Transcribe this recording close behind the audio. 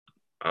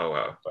Oh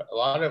wow, But a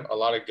lot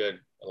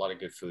of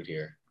good food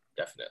here,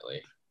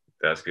 definitely.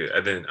 that's good.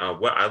 And then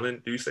what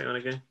island do you stay on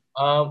again?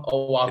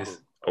 Oahu, It's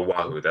Oahu.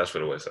 Oahu. That's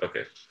what it was.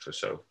 Okay, for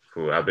sure.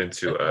 Cool. I've been That's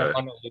to where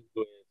Honolulu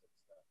is.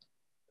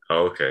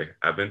 oh, okay.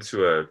 I've been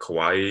to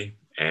Kauai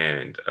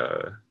and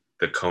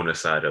the Kona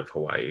side of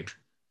Hawaii.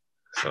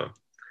 So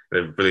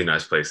they're really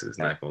nice places,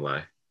 Yeah, not gonna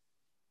lie.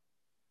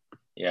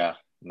 yeah,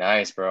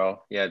 nice,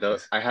 bro. Yeah, though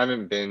I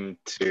haven't been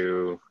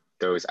to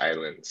those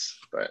islands,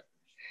 but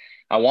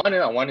I want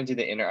to do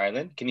the inner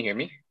island. Can you hear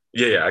me?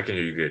 Yeah, yeah, I can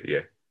hear you good.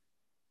 Yeah.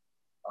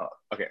 Oh,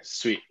 okay,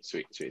 sweet,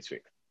 sweet, sweet,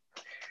 sweet.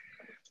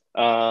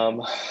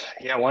 Um,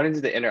 yeah, I want to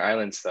do the inner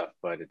island stuff,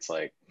 but it's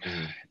like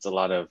Mhm. it's a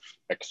lot of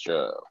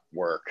extra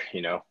work,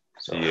 you know.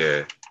 So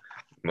Yeah,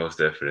 most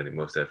definitely,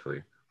 most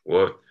definitely.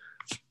 Well,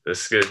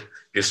 let's get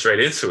straight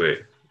into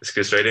it. Let's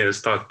get straight in.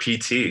 Let's talk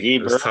PT. yeah,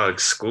 Let's bro. talk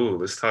school.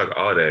 Let's talk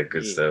all that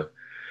good Yeah. stuff.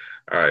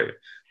 All right.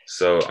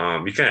 So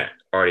you can't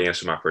already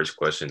answer my first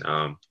question.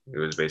 It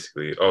was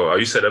basically, oh, are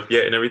you set up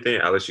yet and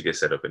everything? I'll let you get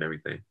set up and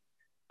everything.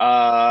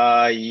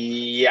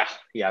 Yeah,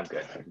 yeah, I'm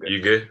good. I'm good.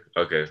 You good?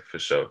 Okay, for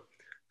sure.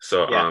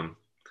 So Yeah. I'm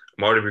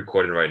already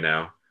recording right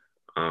now.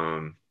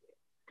 Um,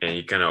 and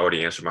you kind of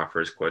already answered my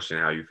first question,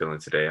 how you feeling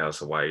today, how's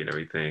Hawaii and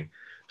everything.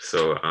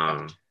 So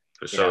for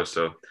Yeah. sure.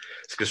 So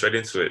let's get straight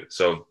into it.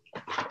 So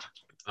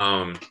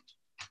um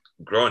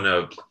growing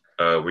up,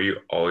 were you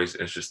always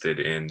interested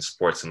in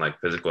sports and like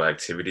physical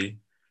activity?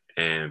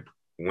 And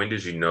when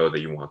did you know that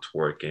you want to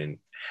work in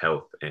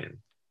health and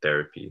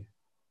therapy?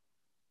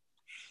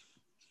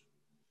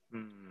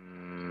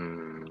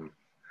 Hmm.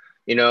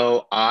 You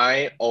know,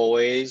 I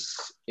always,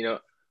 you know,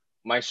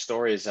 my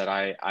story is that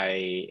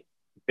I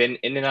been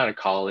in and out of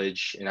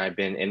college and I've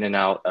been in and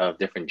out of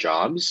different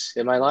jobs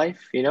in my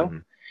life, you know, Mm-hmm.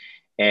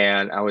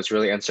 and I was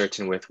really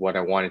uncertain with what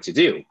I wanted to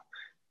do.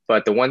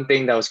 But the one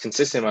thing that was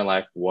consistent in my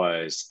life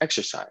was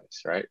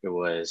exercise, right? It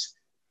was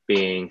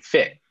being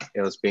fit,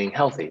 it was being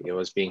healthy, it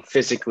was being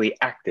physically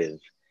active.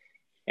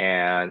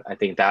 And I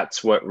think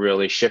that's what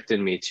really shifted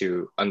me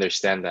to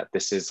understand that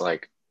this is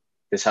like,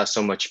 this has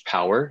so much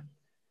power,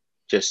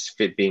 just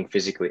being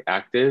physically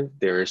active.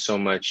 There is so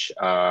much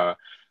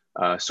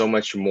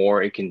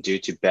more it can do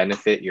to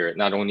benefit your,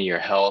 not only your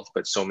health,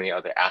 but so many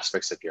other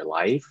aspects of your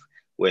life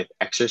with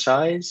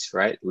exercise,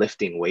 right?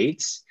 Lifting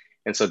weights.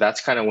 And so that's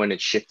kind of when it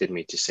shifted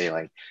me to say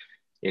like,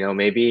 you know,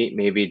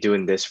 maybe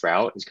doing this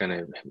route is going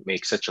to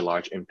make such a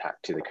large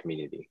impact to the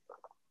community.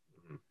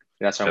 And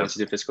that's why I went That's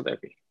to do physical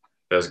therapy.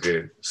 that's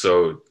good.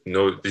 So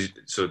no,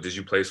 did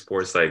you play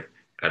sports like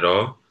at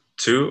all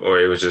too, or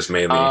it was just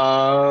mainly?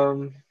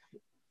 Um,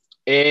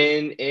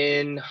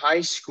 in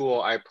high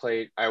school,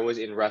 I was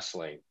in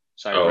wrestling.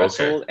 So I Oh, okay.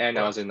 wrestled and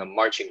I Wow. was in the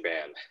marching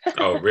band.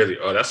 Oh, really?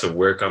 Oh, that's a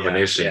weird Yeah,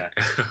 combination. yeah.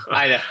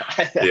 I know.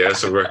 Yeah,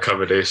 that's a weird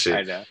combination.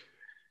 I know.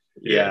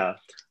 Yeah.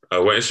 Yeah.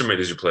 What instrument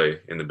did you play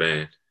in the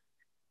band?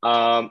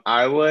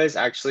 I was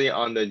actually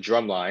on the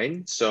drum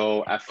line.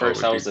 So at Oh,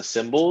 first I was the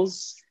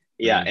cymbals.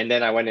 Yeah, mhm. and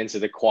then I went into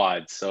the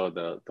quads, so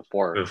the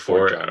four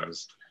Before,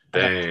 drums.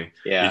 dang, you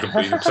Yeah.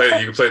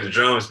 can play the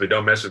drums, but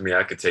don't mess with me.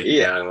 I could take you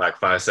Yeah. down in like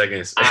 5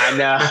 seconds. I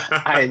know.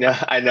 I know.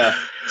 I know.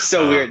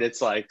 So uh, weird.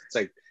 It's like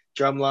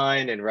drum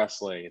line and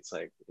wrestling. It's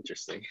like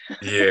interesting.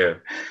 yeah.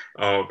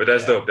 But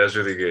that's Yeah. dope. That's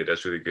really good.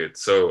 That's really good.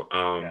 So,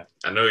 Yeah.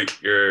 I know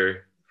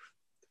you're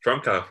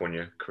from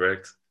California,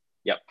 correct?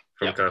 Yep.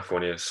 From Yep.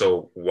 California.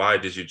 So, why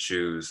did you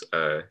choose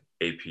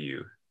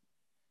APU?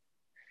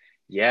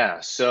 Yeah.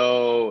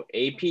 So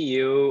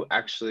APU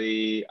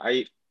actually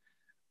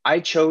I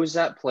chose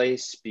that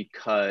place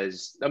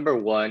because number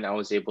one, I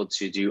was able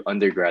to do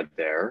undergrad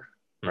there,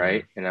 Hmm.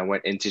 right? And I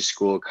went into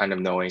school kind of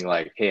knowing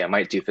like, hey, I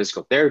might do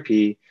physical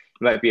therapy.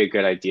 It might be a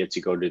good idea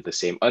to go to the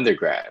same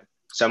undergrad.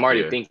 So Yeah. I'm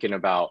already thinking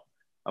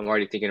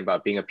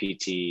about being a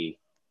PT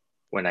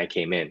when I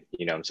came in.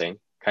 You know what I'm saying?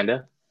 Kind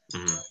of.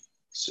 Hmm.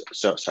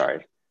 So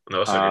sorry.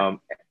 No, it's okay.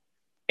 Um,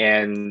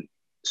 and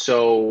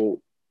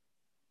so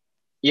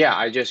yeah,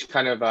 I just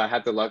kind of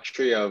had the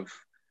luxury of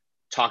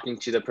talking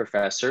to the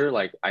professor.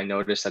 Like I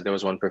noticed that there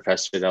was one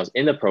professor that was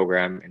in the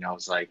program, and I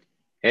was like,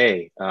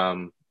 "Hey,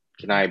 can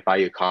I buy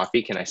you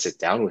coffee? Can I sit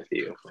down with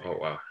you?" Oh,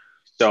 wow.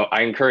 So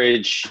I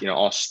encourage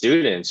all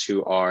students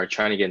who are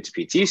trying to get into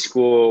PT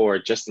school or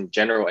just in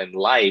general in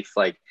life,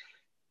 like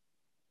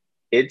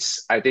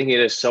I think it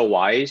is so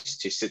wise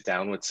to sit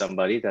down with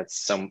somebody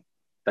that's going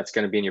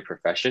to be in your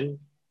profession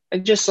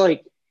and just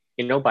like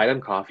buy them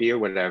coffee or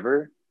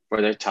whatever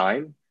for their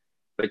time,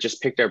 but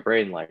just pick their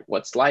brain like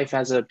what's life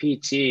as a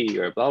PT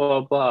or blah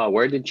blah blah.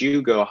 Where did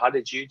you go? How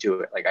did you do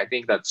it? Like I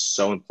think that's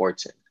so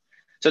important.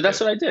 So Yeah. that's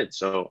what I did.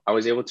 So I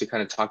was able to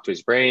kind of talk to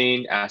his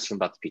brain, ask him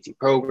about the PT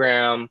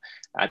program,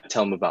 I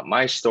tell him about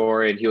my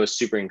story, and he was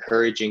super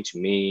encouraging to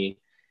me.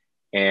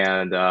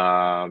 And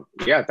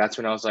yeah, that's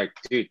when I was like,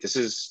 dude,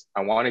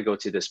 I want to go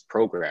to this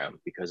program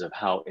because of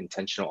how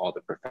intentional all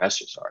the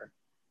professors are.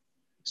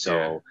 Yeah.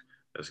 So,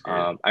 That's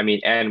good. I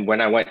mean, and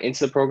when I went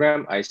into the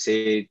program, I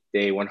say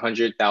they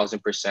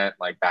 100,000%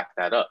 like back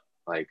that up.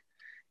 Like,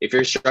 if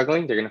you're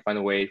struggling, they're going to find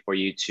a way for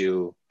you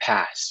to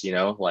pass, you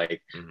know,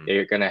 like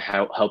they're going to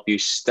help you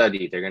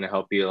study. They're going to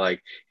help you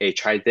like, hey,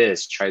 try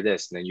this. And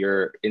then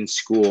you're in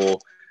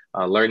school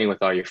learning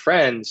with all your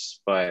friends,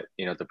 but,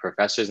 you know, the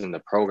professors in the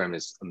program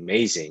is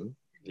amazing.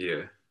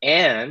 Yeah.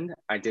 And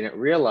I didn't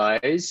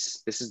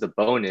realize, this is the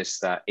bonus,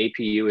 that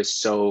APU is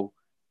so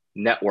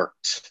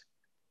networked.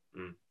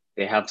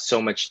 They have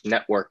so much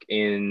network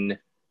in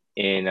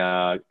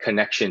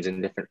connections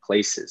in different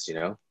places, you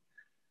know?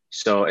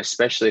 So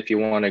especially if you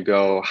want to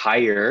go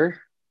higher,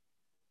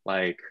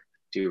 like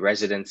do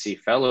residency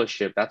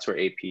fellowship, that's where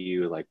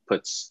APU like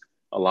puts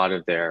a lot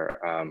of their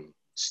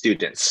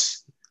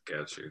students.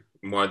 Got you.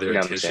 More of their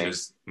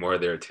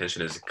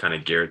attention is kind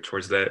of geared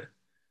towards that.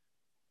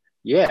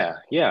 Yeah.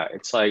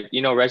 It's like,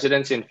 you know,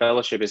 residency and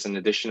fellowship is an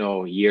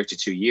additional year to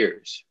 2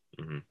 years,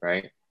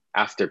 right?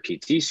 After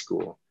PT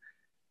school.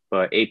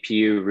 But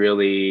APU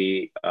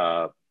really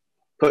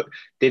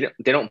they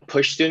don't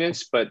push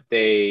students, but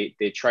they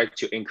try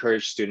to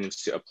encourage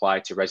students to apply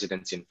to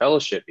residency and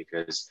fellowship,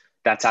 because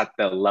that's at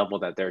the level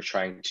that they're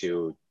trying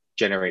to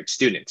generate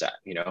students at,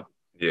 you know?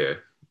 Yeah.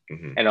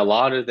 And a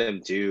lot of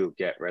them do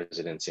get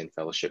residency and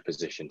fellowship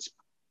positions,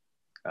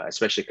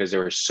 especially because they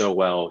were so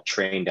well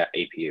trained at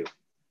APU.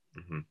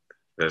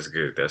 That's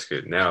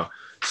good. Now,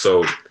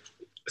 so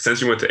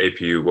since you went to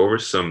APU, what were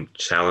some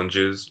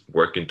challenges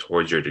working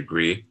towards your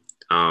degree?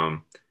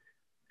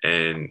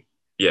 And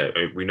yeah,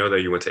 we know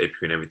that you went to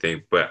APU and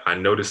everything, but I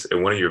noticed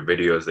in one of your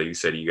videos that you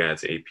said you got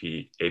to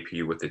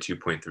APU with the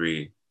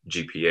 2.3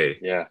 GPA.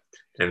 Yeah.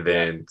 And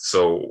then,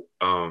 so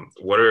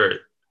what are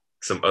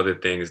some other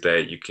things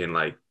that you can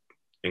like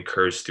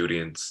encourage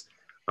students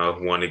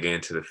who want to get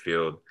into the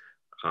field,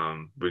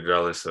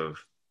 regardless of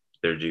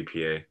their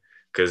GPA?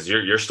 Because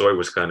your story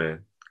was kind of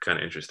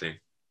interesting.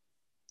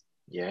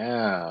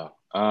 Yeah.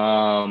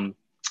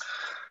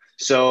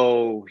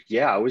 So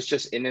yeah, I was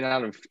just in and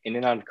out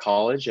of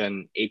college,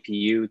 and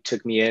APU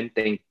took me in.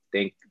 Thank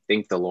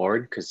the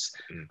Lord, because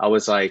I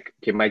was like,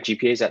 okay, my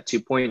GPA is at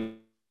 2.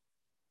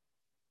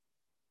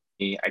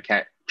 I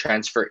can't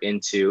transfer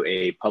into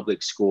a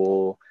public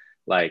school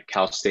like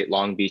Cal State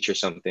Long Beach or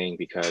something,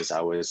 because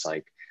I was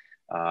like,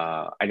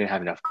 I didn't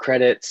have enough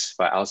credits.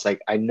 But I was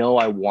like, I know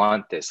I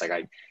want this.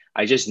 Like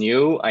I just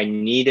knew I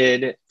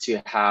needed to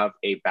have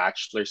a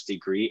bachelor's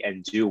degree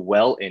and do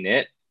well in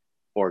it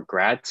for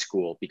grad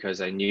school,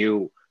 because I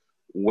knew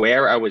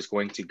where I was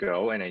going to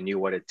go and I knew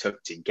what it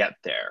took to get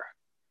there.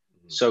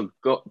 So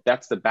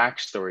that's the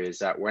backstory, is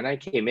that when I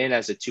came in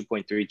as a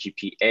 2.3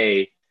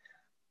 GPA,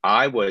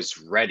 I was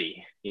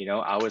ready. You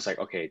know, I was like,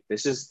 okay,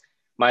 this is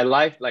my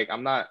life. Like,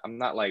 I'm not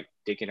like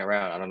dicking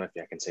around. I don't know if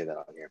I can say that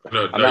on here, but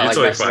I'm not like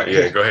totally fine.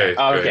 Yeah, go ahead.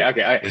 Okay.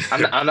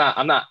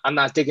 I'm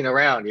not dicking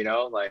around, you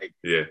know, like,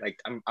 yeah, like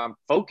I'm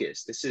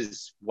focused. This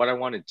is what I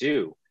want to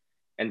do.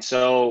 And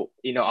so,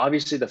 you know,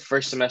 obviously the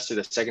first semester,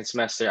 the second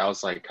semester, I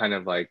was like, kind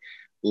of like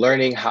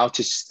learning how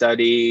to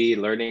study,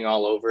 learning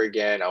all over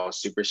again. I was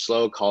super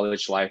slow.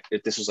 College life,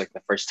 this was like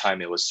the first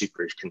time it was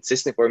super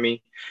consistent for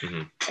me.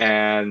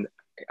 And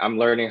I'm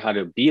learning how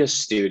to be a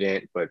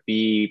student, but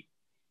be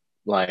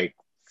like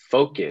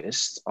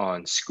focused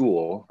on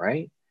school,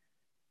 right?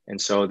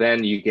 And so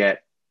then you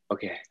get,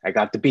 okay, I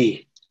got the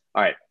B.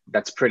 All right,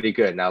 that's pretty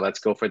good. Now let's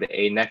go for the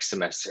A next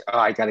semester. Oh,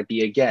 I got a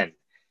B again.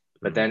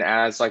 But then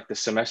as like the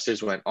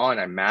semesters went on,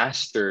 I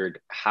mastered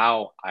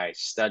how I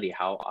study,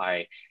 how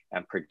I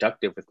am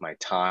productive with my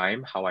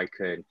time, how I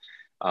could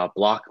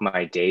block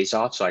my days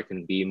off so I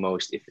can be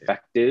most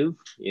effective,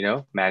 you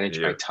know, manage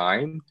my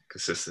time.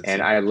 Consistency.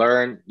 And I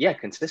learned,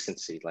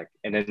 consistency. Like,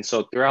 and then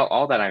so throughout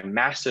all that, I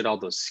mastered all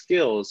those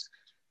skills.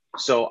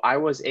 So I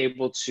was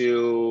able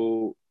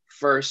to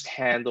first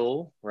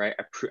handle, right?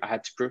 I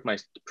had to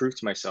prove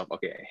to myself,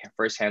 okay,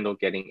 first handle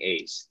getting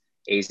A's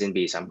and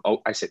B's.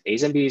 I said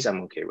A's and B's,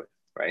 I'm okay with,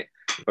 right?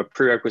 But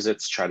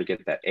prerequisites, try to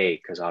get that A,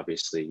 because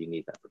obviously you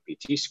need that for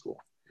PT school.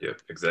 Yeah,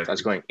 exactly. So I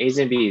was going A's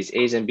and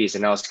B's,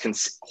 and I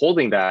was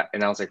holding that,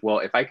 and I was like, well,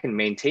 if I can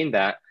maintain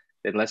that,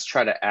 then let's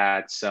try to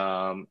add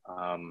some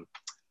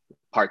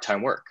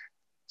part-time work.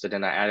 So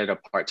then I added a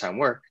part-time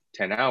work,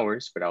 10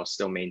 hours, but I was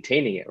still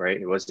maintaining it, right?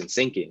 It wasn't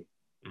sinking.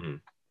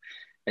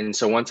 And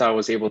so once I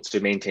was able to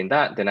maintain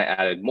that, then I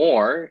added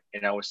more,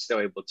 and I was still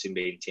able to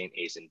maintain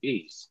A's and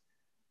B's.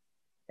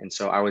 And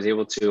so I was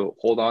able to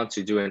hold on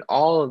to doing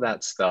all of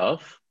that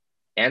stuff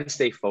and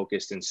stay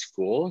focused in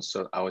school.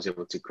 So I was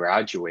able to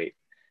graduate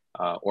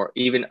or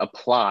even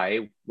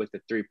apply with the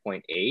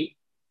 3.8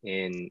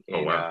 in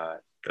oh, wow.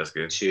 That's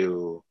good.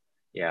 To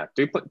 3.8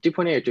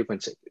 or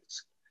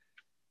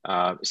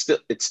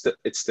 3.6.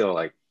 It's still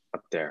like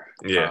up there.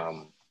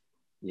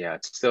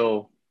 It's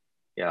still,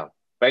 But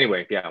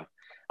anyway, I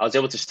was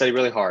able to study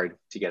really hard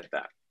to get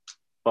that.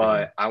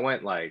 But I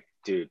went like,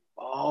 dude,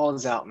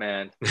 balls out,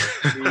 man.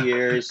 3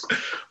 years,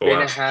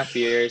 3.5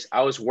 years.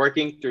 I was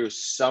working through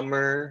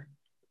summer,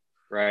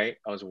 right?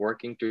 I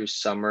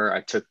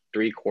took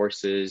 3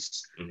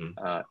 courses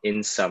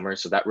in summer.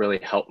 So that really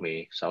helped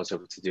me. So I was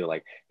able to do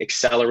like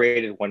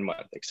accelerated 1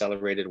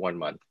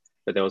 month.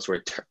 But those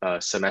were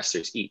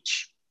semesters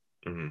each.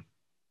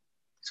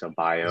 So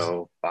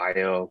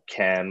bio,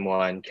 chem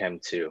one, chem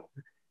two.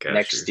 Got you.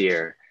 Next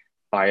year,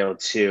 bio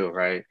two,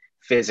 right?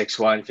 Physics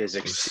one,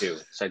 physics two.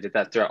 So I did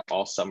that throughout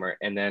all summer.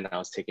 And then I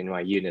was taking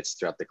my units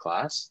throughout the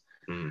class.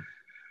 Mm,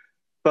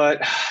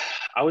 But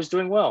I was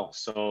doing well.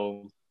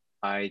 So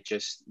I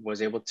just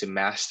was able to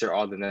master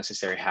all the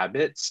necessary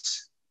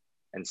habits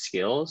and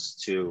skills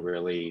to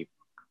really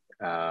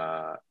push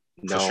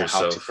know how to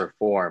yourself.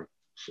 perform.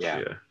 Yeah.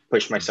 Yeah.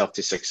 Push myself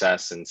to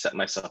success and set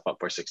myself up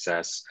for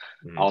success.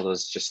 Mm. All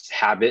those just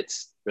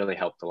habits really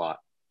helped a lot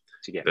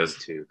to get me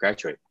That's to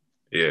graduate.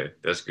 yeah,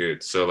 that's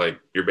good. So like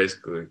you're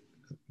basically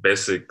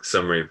basic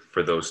summary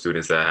for those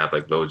students that have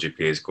like low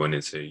GPAs going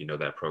into,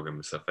 that program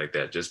and stuff like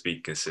that. Just be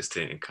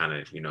consistent and kind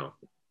of,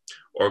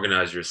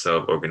 organize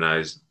yourself,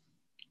 organize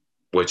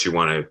what you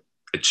want to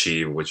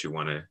achieve, what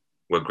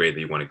grade that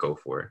you want to go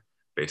for,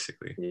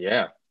 basically.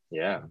 Yeah.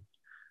 Yeah.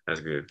 That's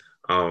good.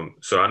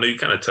 So I know you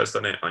kind of touched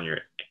on it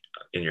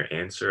in your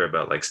answer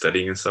about like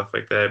studying and stuff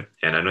like that.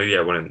 And I know you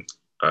had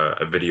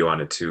a video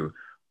on it too.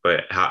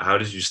 But how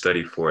did you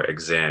study for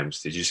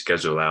exams? Did you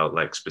schedule out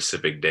like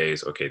specific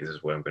days? Okay, this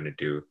is what I'm going to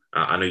do.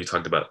 I know you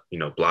talked about,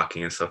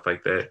 blocking and stuff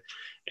like that.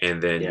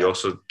 And then you Yeah.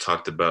 also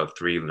talked about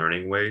 3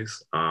 learning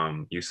ways.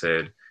 You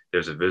said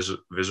there's a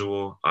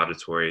visual,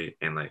 auditory,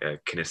 and like a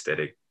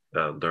kinesthetic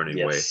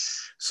learning way.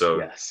 Yes. So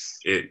Yes.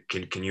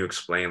 can you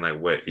explain like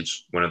what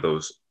each one of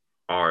those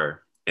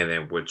are, and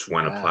then which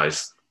one Yeah.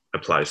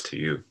 applies to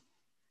you?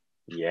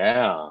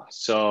 Yeah.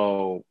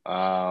 So,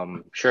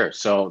 sure.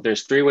 So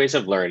there's 3 ways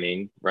of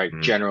learning, right?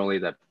 Mm, Generally,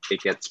 that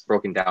it gets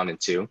broken down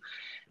into,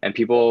 and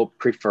people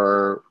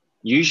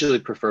usually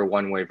prefer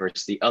one way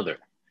versus the other.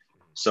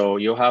 So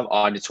you'll have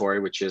auditory,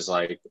 which is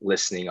like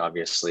listening,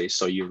 obviously.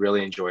 So you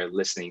really enjoy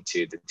listening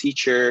to the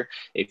teacher.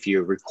 If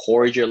you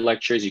record your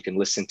lectures, you can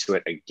listen to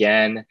it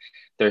again.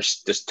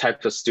 There's this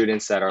types of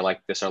students that are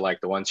like this are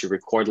like the ones who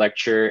record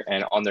lecture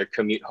and on their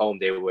commute home,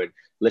 they would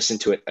listen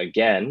to it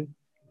again.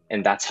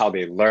 And that's how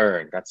they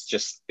learn.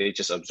 They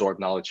just absorb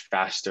knowledge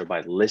faster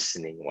by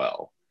listening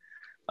well.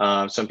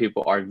 Some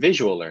people are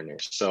visual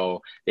learners,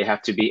 so they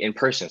have to be in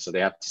person. So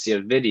they have to see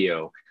a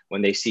video.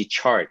 When they see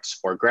charts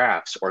or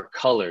graphs or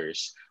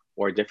colors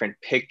or different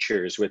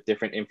pictures with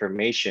different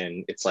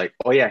information, it's like,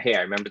 oh yeah, hey,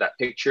 I remember that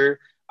picture.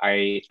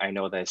 I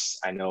know this.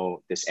 I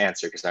know this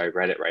answer because I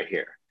read it right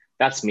here.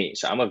 That's me.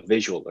 So I'm a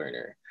visual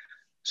learner.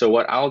 So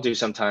what I'll do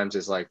sometimes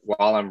is like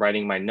while I'm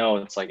writing my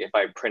notes, like if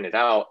I print it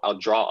out, I'll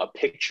draw a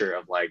picture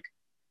of like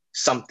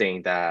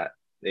something that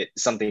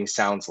something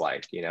sounds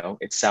like,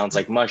 it sounds mm.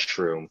 like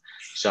mushroom.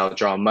 So I'll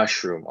draw a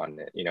mushroom on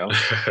it,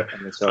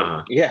 And then so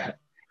uh, yeah,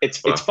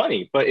 it's well,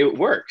 funny, but it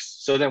works.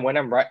 So then when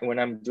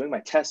I'm doing my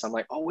test, I'm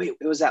like, oh wait,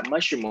 it was that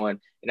mushroom one.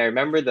 And I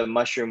remember the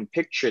mushroom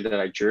picture that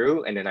I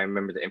drew, and then I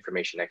remember the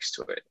information next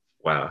to it.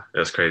 wow,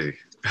 that's crazy.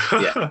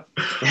 Yeah.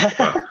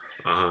 Wow.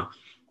 Uh-huh.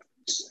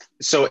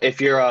 So if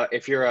you're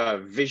a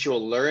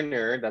visual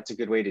learner, that's a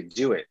good way to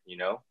do it,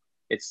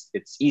 it's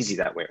easy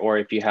that way. Or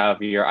if you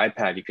have your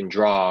iPad, you can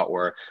draw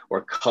or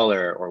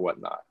color or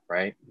whatnot,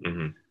 right?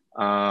 Mm-hmm.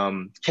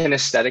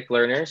 Kinesthetic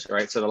learners,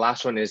 right? So the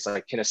last one is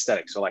like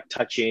kinesthetic, so like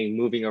touching,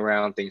 moving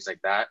around, things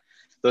like that.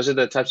 Those are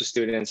the types of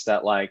students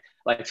that like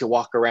to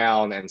walk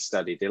around and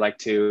study. They like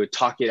to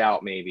talk it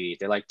out, maybe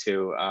they like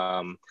to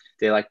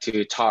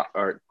talk,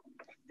 or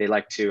they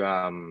like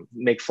to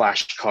make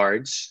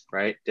flashcards,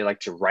 right? They like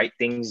to write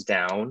things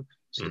down.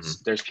 So Mm-hmm.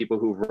 there's people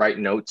who write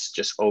notes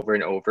just over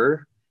and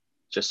over,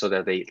 just so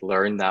that they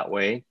learn that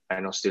way. I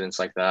know students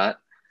like that.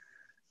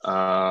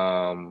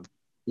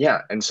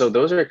 Yeah, and so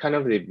those are kind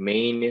of the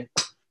main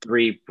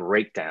 3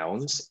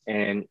 breakdowns,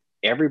 and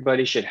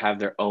everybody should have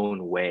their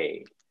own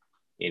way,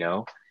 you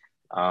know.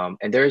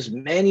 And there's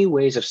many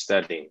ways of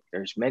studying.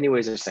 There's many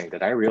ways of studying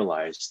that I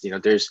realized.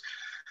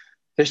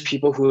 There's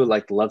people who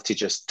like love to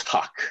just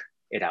talk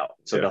it out.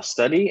 So Yeah. they'll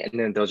study and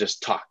then they'll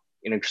just talk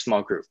in a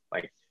small group,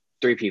 like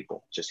 3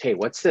 people. Just, hey,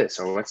 what's this?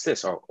 Or what's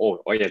this? Or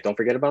oh yeah, don't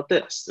forget about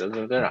this. Da,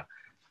 da, da, da.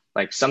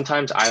 Like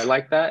sometimes I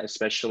like that,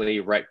 especially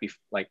right before,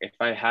 like if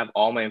I have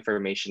all my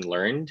information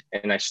learned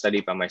and I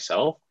study by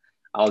myself,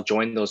 I'll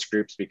join those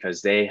groups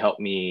because they help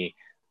me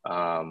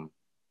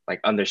like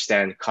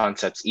understand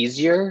concepts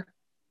easier,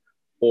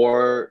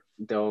 or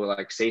they'll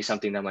like say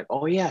something that I'm like,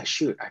 oh yeah,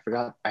 shoot, I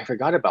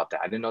forgot about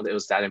that. I didn't know that it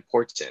was that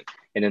important.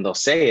 And then they'll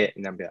say it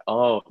and I'm like,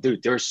 oh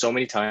dude, there were so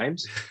many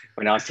times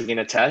when I was taking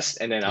a test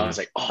and then I was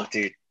like, oh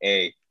dude,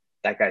 hey,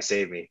 that guy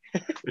saved me.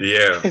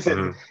 Yeah.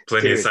 Mm-hmm.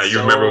 Plenty of Dude, time. You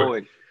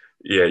remember? so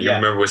Yeah. You yeah.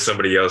 remember what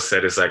somebody else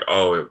said? It's like,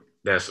 oh, wow,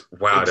 that's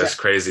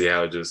Exactly. crazy.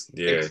 How just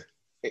yeah.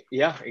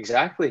 Yeah,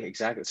 exactly.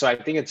 So I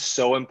think it's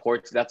so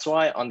important. That's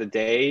why on the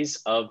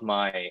days of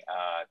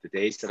the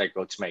days that I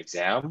go to my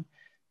exam,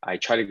 I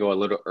try to go a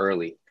little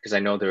early because I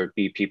know there would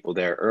be people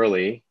there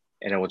early,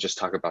 and then we'll just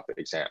talk about the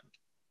exam.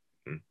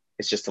 Mm-hmm.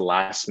 It's just a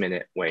last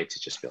minute way to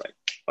just be like,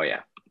 oh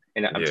yeah.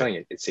 And I'm Yeah. telling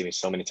you, it saved me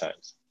so many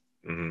times.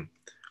 Mm-hmm.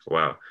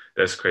 Wow,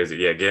 that's crazy.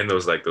 Yeah, getting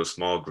those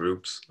small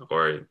groups,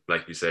 or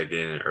like you said,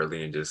 getting in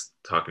early and just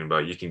talking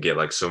about, you can get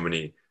like so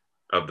many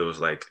of those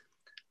like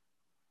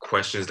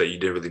questions that you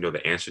didn't really know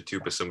the answer to,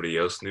 but somebody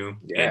else knew,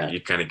 Yeah. and you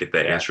kind of get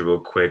that answer real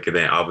quick, and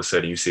then all of a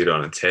sudden you see it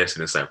on a test,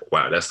 and it's like,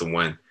 wow, that's the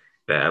one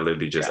that I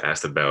literally just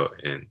asked about,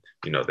 and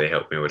they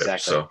helped me with it.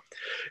 So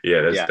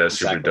yeah, that's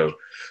super dope.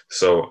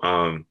 So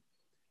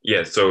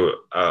so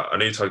I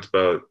know you talked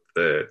about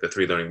the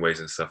three learning ways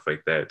and stuff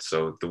like that.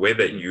 So the way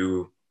that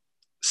you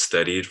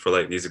studied for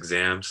like these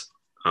exams,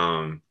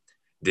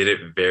 did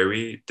it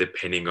vary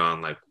depending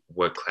on like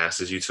what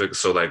classes you took?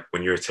 So like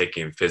when you're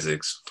taking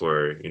physics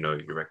for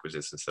your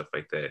requisites and stuff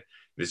like that,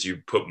 did you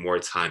put more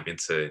time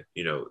into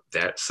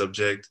that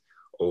subject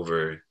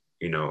over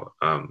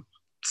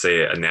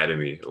say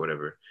anatomy or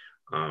whatever?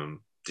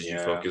 Did you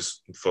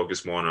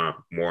focus more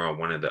on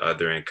one or the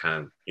other, and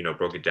kind of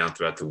broke it down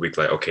throughout the week,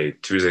 like, okay,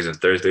 Tuesdays and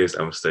Thursdays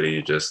I'm gonna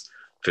study just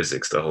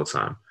physics the whole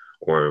time?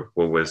 Or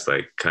what was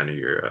like kind of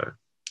your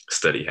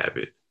study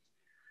habit?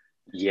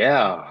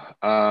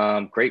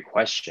 Great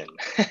question.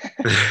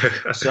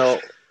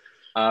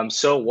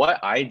 So what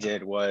I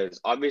did was,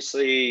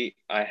 obviously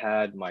I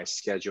had my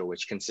schedule,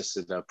 which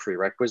consisted of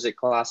prerequisite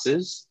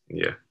classes.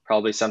 Yeah.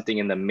 Probably something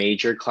in the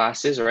major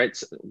classes, right?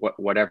 So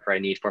whatever I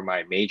need for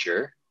my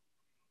major,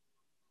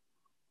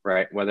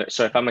 right?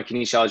 So if I'm a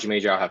kinesiology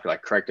major, I'll have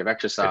like corrective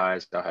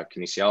exercise, I'll have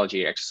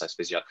kinesiology, exercise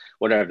physiology,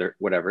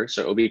 whatever.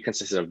 So it'll be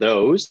consistent of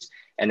those,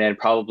 and then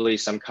probably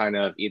some kind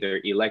of either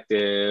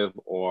elective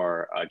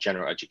or a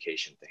general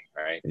education thing,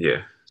 right?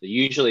 Yeah. So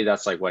usually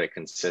that's like what it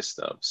consists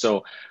of.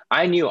 So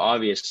I knew,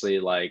 obviously,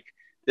 like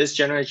this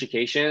general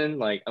education,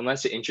 like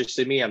unless it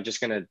interested me, I'm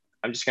just gonna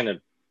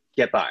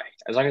get by.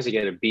 As long as I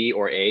get a B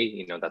or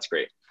A, that's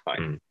great,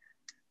 fine,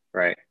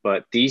 right?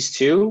 But these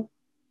two,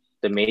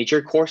 the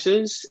major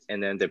courses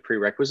and then the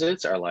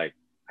prerequisites, are like,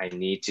 I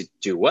need to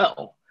do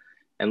well.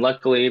 And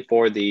luckily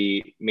for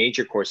the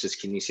major courses,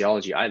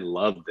 kinesiology, I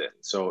loved it.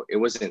 So it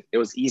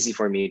was easy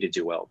for me to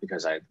do well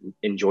because I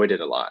enjoyed it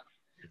a lot,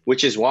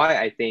 which is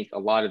why I think a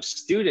lot of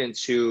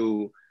students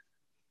who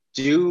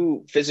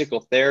do physical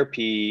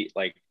therapy,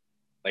 like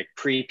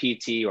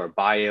pre-PT or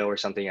bio or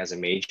something as a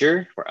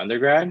major for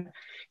undergrad,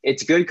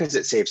 it's good because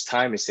it saves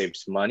time, it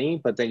saves money,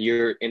 but then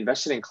you're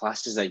invested in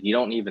classes that you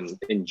don't even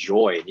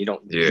enjoy, you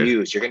don't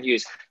use. You're going to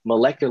use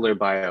molecular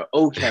bio,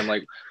 OChem,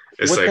 like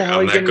it's what like, the hell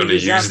I'm not going to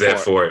use that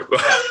for it.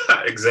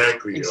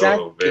 Exactly.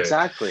 Oh, man.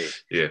 Exactly.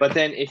 Yeah. But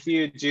then if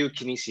you do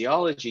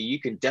kinesiology, you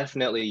can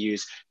definitely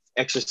use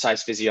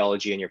exercise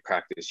physiology in your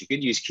practice. You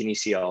could use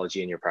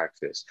kinesiology in your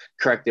practice,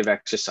 corrective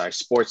exercise,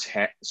 sports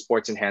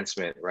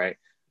enhancement, right?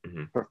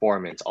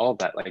 Performance, all of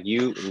that. Like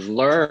you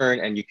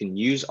learn and you can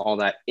use all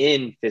that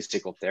in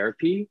physical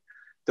therapy.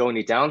 The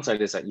only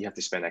downside is that you have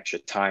to spend extra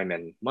time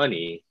and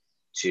money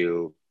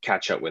to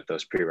catch up with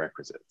those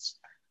prerequisites.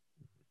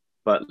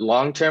 But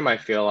long term, I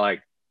feel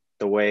like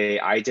the way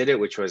I did it,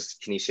 which was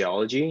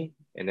kinesiology,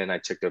 and then I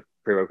took the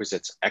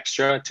prerequisites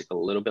extra, it took a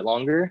little bit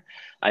longer.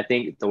 I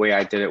think the way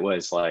I did it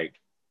was like,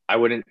 I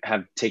wouldn't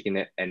have taken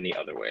it any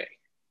other way,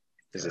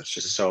 because it's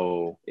just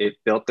it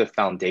built the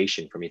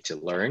foundation for me to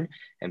learn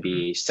and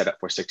be set up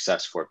for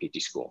success for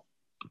PT school.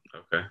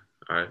 Okay.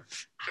 All right.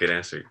 Good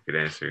answer.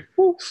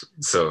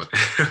 So,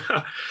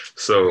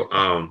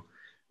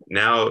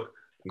 now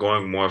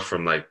going more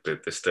from like the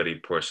study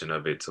portion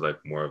of it to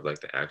like more of like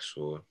the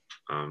actual,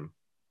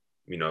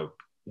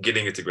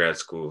 getting into grad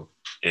school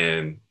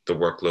and the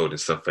workload and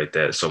stuff like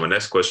that. So my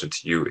next question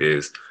to you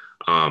is,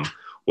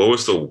 what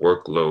was the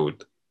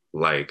workload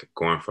like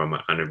going from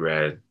an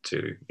undergrad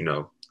to,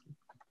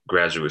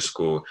 graduate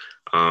school,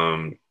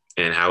 and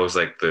how was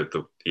like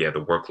the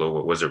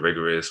workload? Was it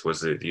rigorous?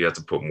 Was it, you have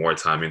to put more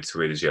time into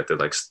it? Did you have to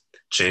like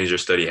change your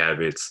study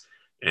habits?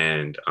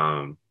 And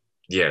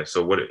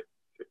so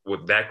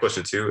with that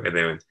question too, and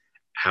then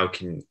how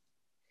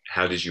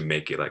did you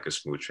make it like a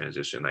smooth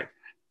transition? Like,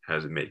 how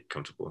does it make it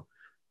comfortable?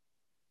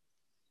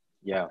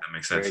 Yeah, that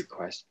makes sense. Great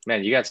question,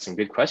 man. You got some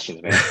good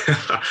questions, man.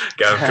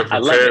 Got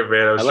prepared,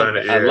 man. I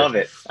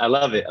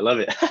love it.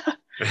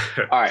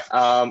 All right.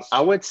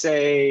 I would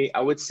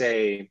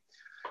say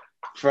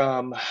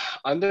from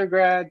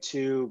undergrad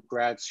to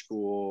grad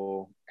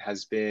school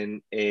has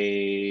been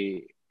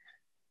it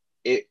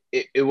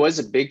was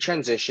a big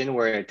transition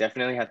where I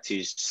definitely had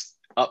to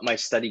up my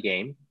study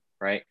game,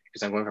 right?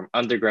 Because I'm going from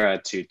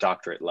undergrad to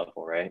doctorate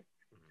level, right?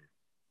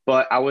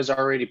 But I was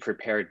already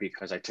prepared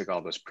because I took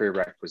all those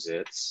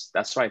prerequisites.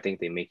 That's why I think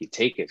they make you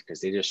take it,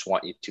 because they just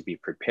want you to be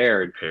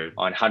prepared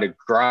on how to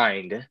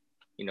grind,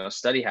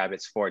 study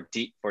habits for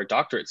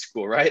doctorate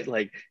school, right?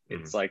 Like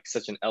it's like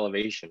such an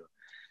elevation.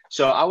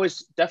 So I was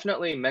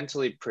definitely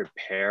mentally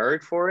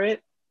prepared for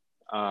it.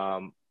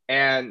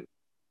 And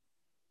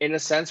in a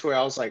sense where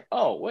I was like,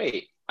 oh,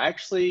 wait, I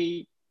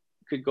actually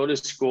could go to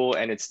school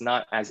and it's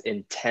not as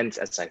intense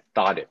as I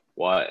thought it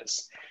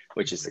was,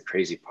 which is the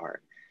crazy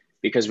part.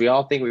 Because we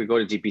all think we go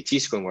to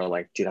DPT school and we're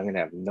like, dude, I'm going to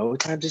have no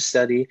time to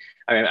study.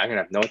 I'm going to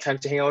have no time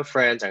to hang out with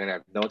friends. I'm going to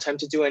have no time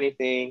to do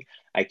anything.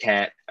 I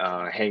can't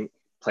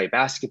play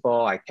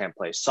basketball. I can't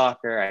play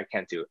soccer. I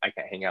can't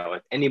hang out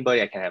with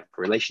anybody. I can't have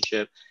a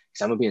relationship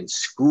because I'm going to be in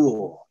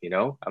school, I'm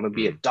going to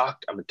be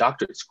I'm a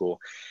doctorate school.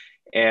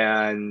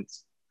 And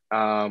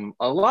A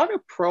lot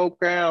of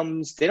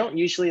programs, they don't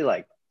usually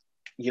like,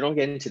 you don't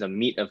get into the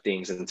meat of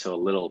things until a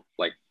little,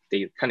 like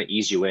they kind of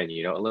ease you in,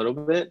 a little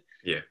bit.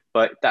 Yeah.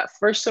 But that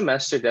first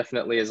semester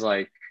definitely is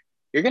like,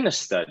 you're going to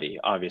study,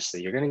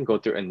 obviously. You're going to go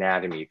through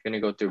anatomy. You're going to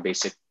go through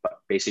basic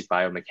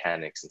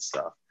biomechanics and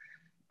stuff.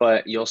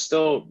 But you'll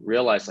still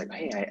realize like,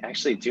 hey, I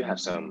actually do have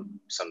some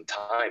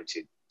time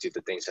to do the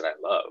things that I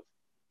love,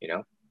 you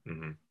know?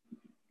 Mm-hmm.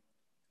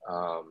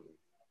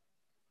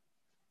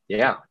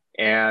 Yeah.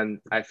 And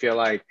I feel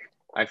like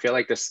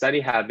the study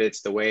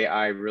habits, the way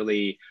I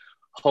really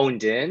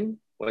honed in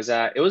was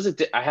that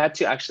I had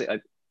to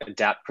actually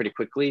adapt pretty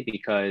quickly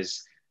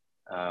because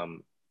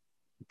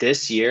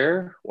this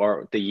year,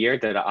 or the year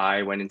that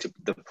I went into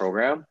the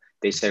program,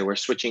 they said we're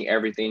switching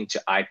everything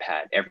to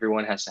iPad.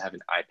 Everyone has to have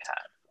an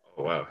iPad.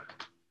 Oh, wow.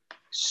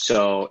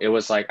 So it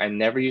was like I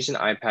never used an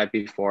iPad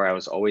before. I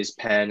was always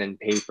pen and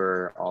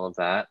paper, all of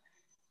that.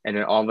 And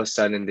then all of a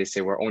sudden they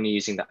say we're only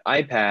using the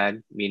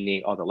iPad,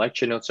 meaning all the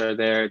lecture notes are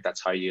there.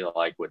 That's how you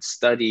like would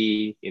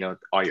study,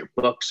 all your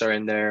books are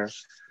in there.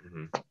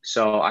 Mm-hmm.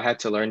 So I had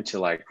to learn to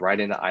like write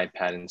in the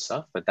iPad and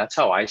stuff, but that's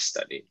how I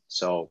studied.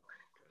 So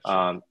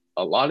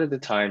a lot of the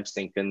times,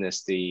 thank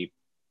goodness,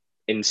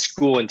 in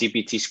school, in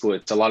DPT school,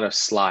 it's a lot of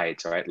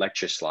slides, right?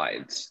 Lecture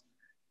slides.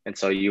 And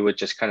so you would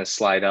just kind of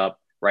slide up,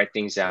 write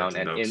things down.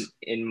 And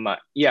in my,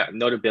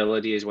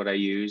 Notability is what I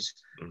use.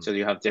 Mm-hmm. So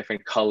you have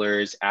different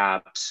colors,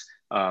 apps,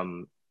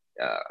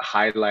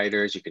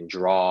 highlighters, you can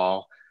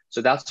draw.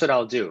 So that's what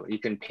I'll do. You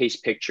can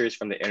paste pictures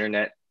from the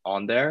internet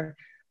on there.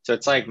 So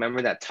it's like,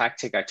 remember that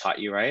tactic I taught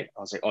you, right? I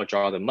was like, oh,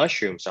 draw the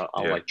mushroom. So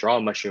I'll like draw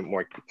a mushroom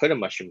or put a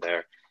mushroom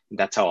there. And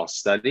that's how I'll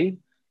study.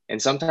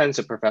 And sometimes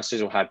the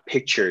professors will have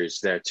pictures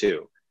there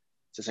too.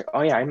 So it's like,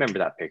 oh yeah, I remember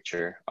that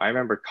picture. I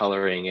remember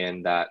coloring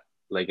in that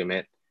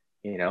ligament,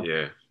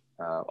 Yeah.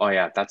 Oh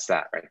yeah, that's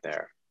that right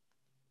there.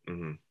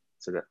 Mm-hmm.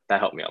 So that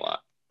helped me a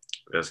lot.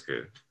 That's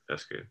good.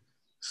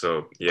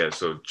 So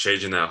so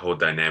changing that whole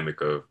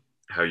dynamic of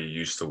how you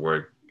used to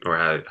work or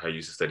how you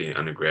used to study in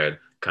undergrad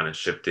kind of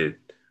shifted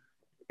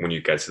when you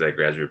got to that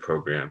graduate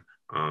program.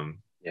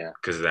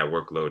 Because that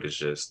workload is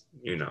just,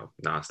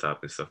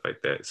 nonstop and stuff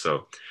like that.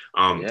 So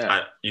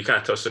you kind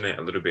of touched on it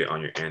a little bit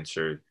on your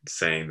answer,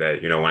 saying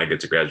that, when I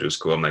get to graduate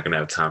school, I'm not going to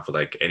have time for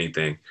like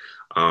anything.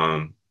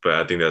 But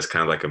I think that's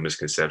kind of like a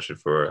misconception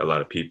for a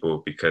lot of people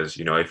because,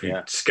 if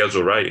you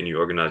schedule right and you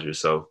organize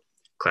yourself,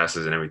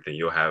 classes and everything,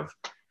 you'll have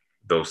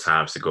those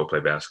times to go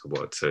play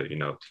basketball,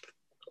 to,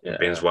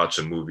 binge watch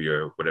a movie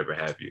or whatever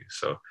have you.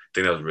 So I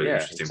think that was a really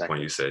interesting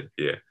point you said.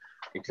 Yeah.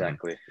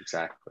 Exactly.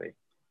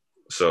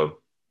 So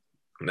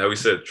now we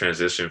said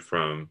transition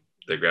from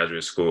the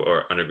graduate school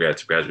or undergrad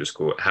to graduate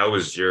school. How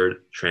was your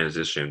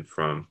transition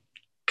from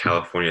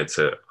California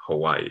to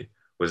Hawaii?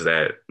 Was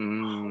that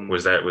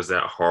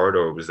hard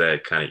or was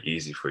that kind of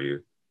easy for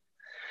you?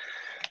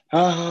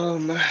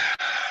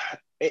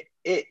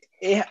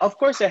 It of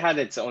course it had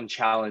its own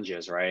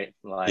challenges, right?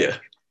 Like,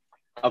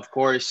 of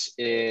course,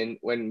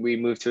 when we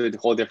moved to a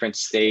whole different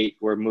state,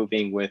 we're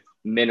moving with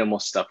minimal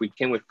stuff. We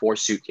came with 4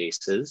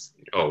 suitcases.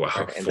 Oh wow,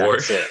 right? And 4?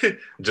 That's it.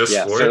 Just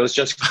 4? So it was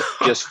just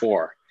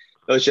 4.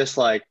 It was just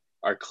like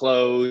our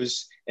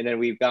clothes, and then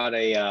we got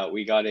a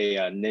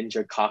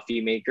Ninja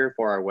coffee maker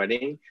for our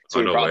wedding.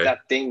 So we brought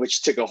that thing,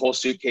 which took a whole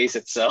suitcase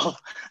itself.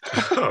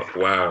 Oh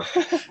wow.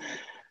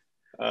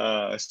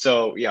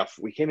 So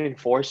we came in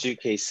 4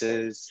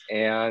 suitcases,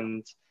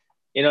 and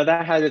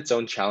that had its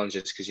own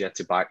challenges because you have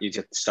to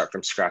start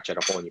from scratch at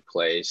a whole new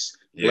place,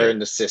 learn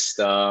the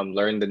system,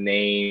 learn the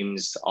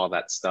names, all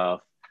that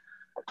stuff.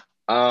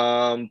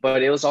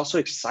 But it was also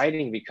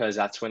exciting because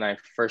that's when I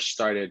first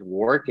started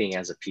working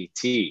as a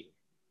PT.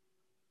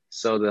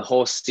 So the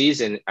whole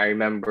season, I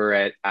remember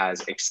it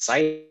as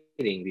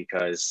exciting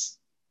because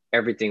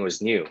everything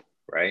was new,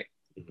 right?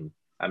 Mm-hmm.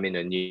 I'm in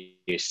a new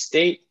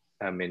state.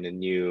 I'm in a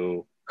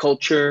new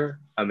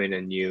culture. I'm in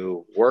a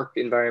new work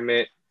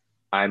environment.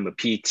 I'm a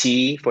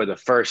PT for the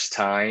first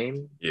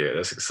time. Yeah,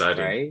 that's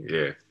exciting. Right?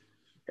 Yeah.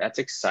 That's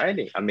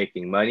exciting. I'm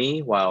making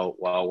money while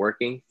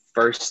working.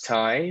 First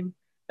time.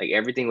 Like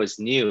everything was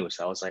new.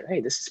 So I was like,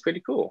 hey, this is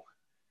pretty cool.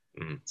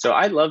 Mm-hmm. So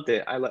I loved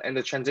it. And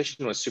the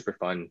transition was super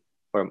fun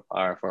for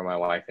my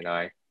wife and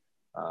I.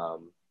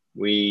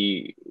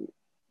 We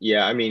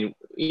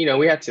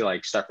had to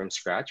like start from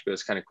scratch, but it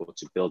was kind of cool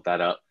to build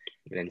that up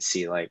and then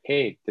see like,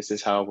 hey, this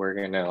is how we're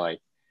gonna like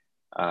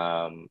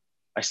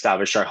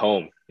establish our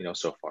home,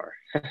 so far.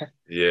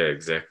 Yeah,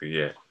 exactly.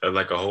 Yeah,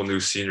 like a whole new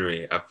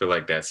scenery. I feel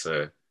like that's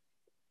in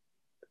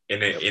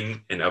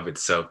and of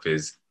itself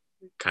is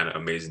kind of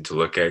amazing to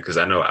look at because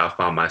I know I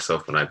found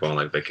myself when I go on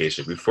like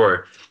vacation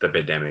before the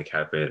pandemic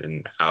happened,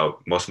 and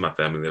most of my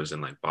family lives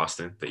in like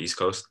Boston, the East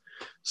Coast.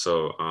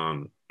 So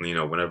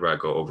whenever I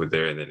go over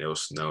there and then it'll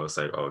snow, it's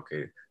like, oh,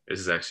 okay, this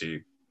is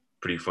actually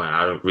pretty fun.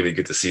 I don't really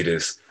get to see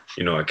this,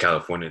 in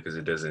California because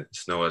it doesn't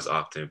snow as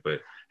often, but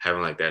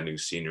having like that new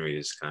scenery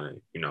is kind of,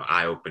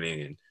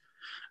 eye-opening. And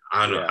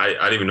I don't know, I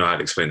don't even know how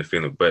to explain the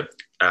feeling, but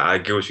I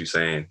get what you're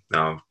saying.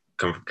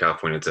 Coming from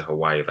California to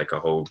Hawaii, like a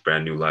whole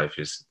brand new life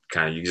is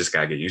you just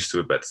gotta get used to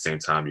it, but at the same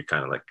time, you're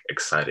kind of like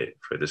excited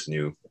for this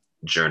new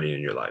journey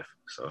in your life.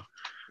 So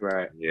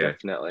Right. yeah.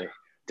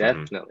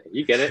 Definitely.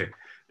 You get it.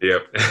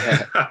 Yep.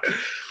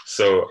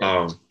 So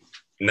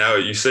now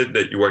you said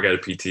that you work at a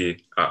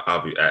PT,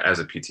 as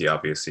a PT,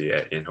 obviously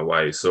in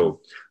Hawaii.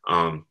 So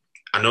I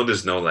know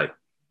there's no like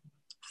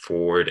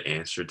forward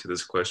answer to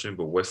this question,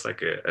 but what's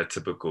like a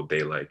typical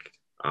day like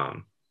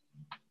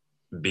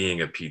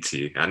being a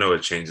PT? I know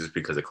it changes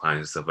because of clients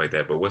and stuff like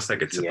that, but what's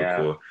like a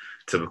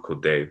typical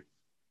day?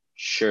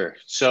 Sure.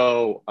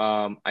 So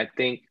I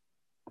think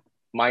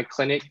my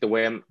clinic,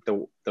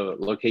 the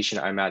location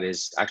I'm at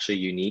is actually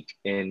unique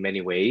in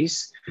many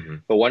ways.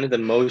 But one of the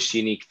most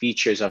unique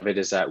features of it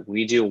is that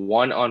we do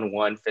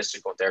one-on-one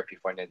physical therapy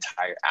for an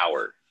entire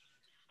hour.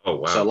 Oh,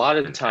 wow. So a lot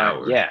of the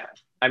time, yeah.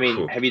 I mean,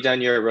 cool. Have you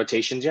done your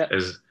rotations yet?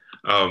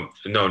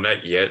 No,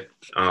 not yet.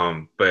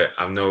 But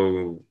I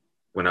know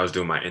when I was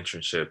doing my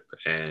internship,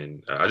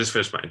 and I just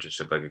finished my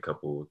internship like a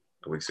couple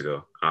of weeks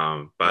ago.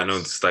 But nice. I know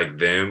it's like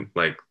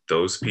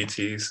those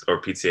PTs or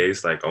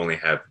PTAs like only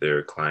have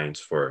their clients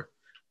for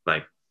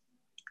like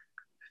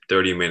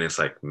 30 minutes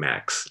like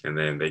max, and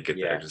then they get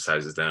the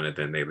exercises done and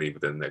then they leave,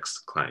 the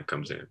next client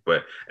comes in.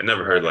 But I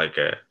never heard like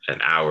an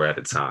hour at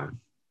a time.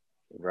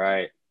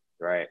 Right.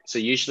 So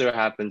usually what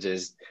happens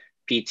is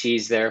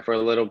PT's there for a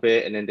little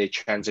bit, and then they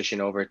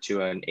transition over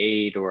to an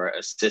aide or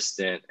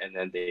assistant, and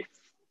then they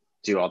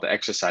do all the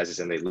exercises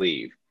and they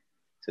leave.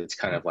 So it's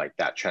kind of like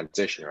that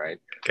transition, right?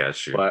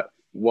 Got you. But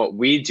what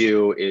we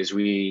do is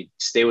we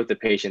stay with the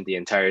patient the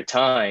entire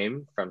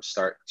time from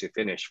start to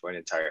finish for an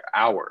entire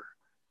hour.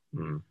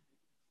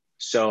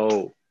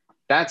 So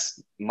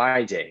that's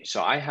my day.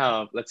 So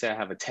let's say I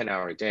have a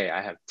 10-hour day.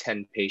 I have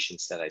 10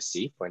 patients that I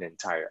see for an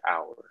entire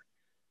hour,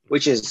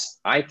 which is,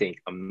 I think,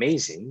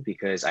 amazing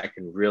because I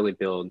can really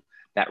build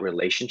that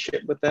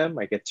relationship with them.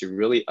 I get to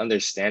really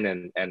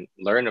understand and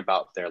learn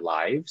about their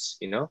lives.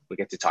 We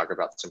get to talk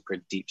about some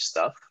pretty deep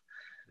stuff.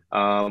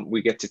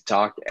 We get to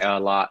talk a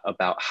lot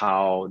about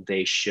how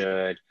they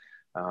should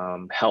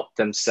help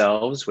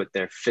themselves with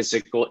their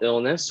physical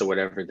illness or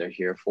whatever they're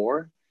here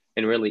for,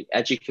 and really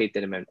educate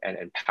them and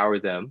empower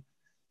them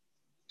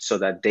so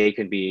that they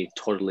can be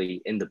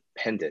totally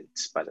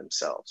independent by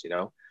themselves,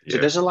 So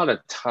there's a lot of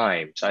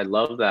time. So I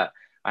love that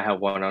I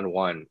have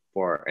one-on-one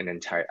for an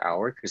entire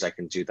hour because I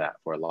can do that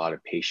for a lot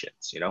of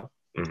patients,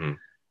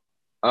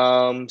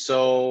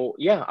 So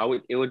yeah,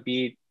 it would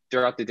be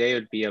throughout the day, it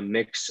would be a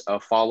mix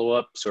of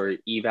follow-ups or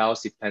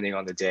evals depending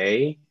on the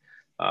day.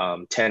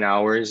 10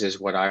 hours is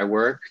what I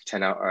work.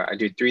 I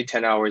do 3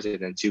 10 hours and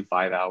then 2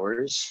 5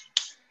 hours.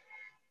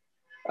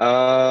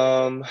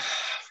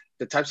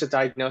 The types of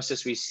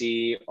diagnosis we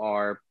see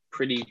are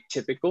pretty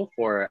typical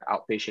for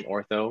outpatient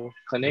ortho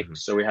clinic.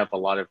 So we have a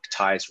lot of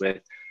ties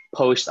with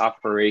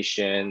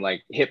post-operation,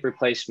 like hip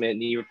replacement,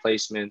 knee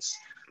replacements,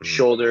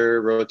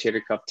 shoulder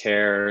rotator cuff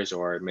tears,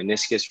 or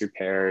meniscus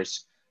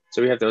repairs.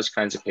 So we have those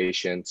kinds of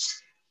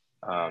patients.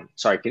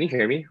 Sorry, can you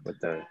hear me with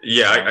the?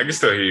 Yeah, I can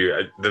still hear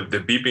you. The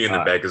beeping in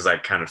the back is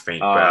like kind of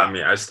faint, but I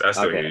mean, I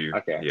still hear you.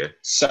 Okay. Yeah.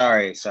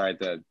 Sorry.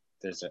 There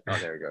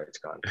we go. It's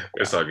gone.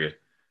 It's all good.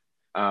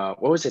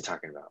 What was it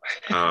talking about?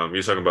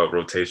 You're talking about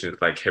rotations,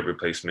 like hip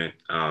replacement.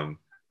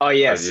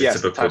 Yes.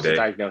 The types of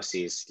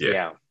diagnoses.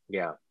 Yeah.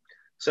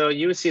 So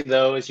you would see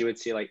those. You would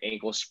see like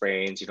ankle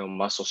sprains,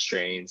 muscle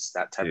strains,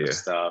 that type of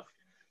stuff.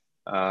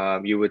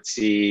 You would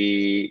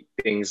see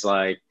things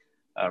like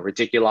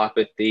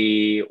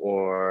radiculopathy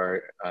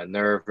or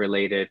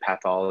nerve-related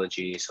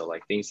pathology. So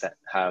like things that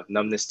have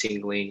numbness,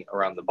 tingling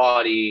around the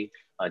body,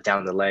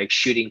 down the legs,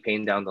 shooting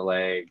pain down the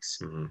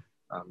legs.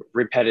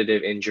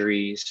 Repetitive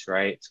injuries,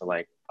 right? So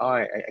like,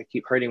 I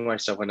keep hurting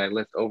myself when I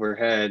lift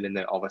overhead, and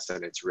then all of a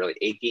sudden it's really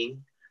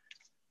aching.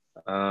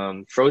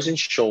 Frozen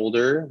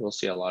shoulder, we'll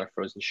see a lot of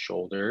frozen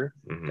shoulder,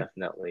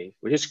 definitely,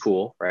 which is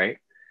cool, right?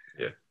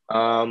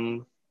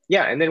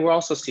 And then we'll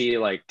also see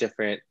like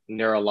different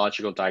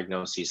neurological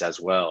diagnoses as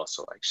well.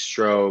 So like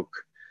stroke,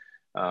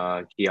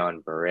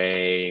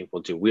 Guillain-Barré,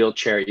 we'll do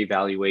wheelchair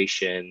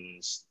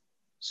evaluations.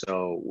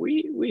 So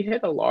we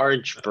hit a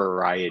large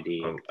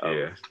variety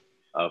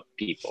of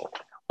people,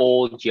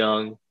 old,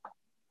 young.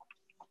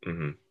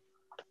 Man,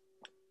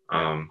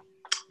 I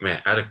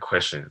had a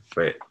question,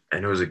 but I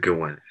know it was a good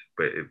one,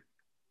 but it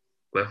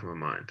left my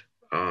mind.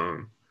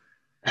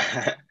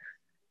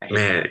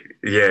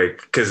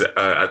 Because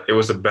it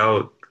was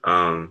about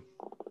the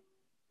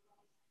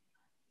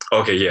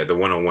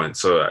one-on-one.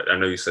 So I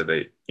know you said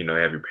that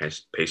have your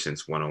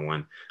patients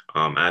one-on-one.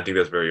 And I think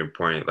that's very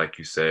important, like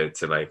you said,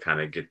 to like kind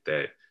of get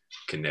that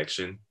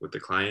connection with the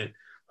client,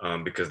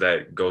 because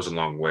that goes a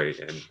long way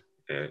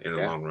in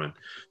the long run.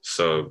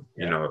 So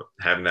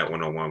having that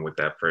one-on-one with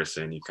that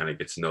person, you kind of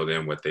get to know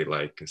them, what they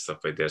like and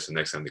stuff like that. So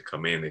next time they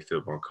come in, they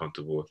feel more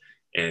comfortable.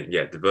 And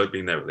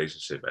developing that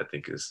relationship, I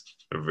think, is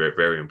very,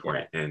 very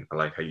important. And I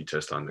like how you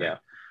touched on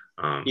that.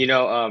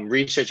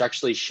 Research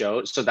actually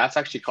shows, so that's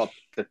actually called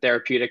the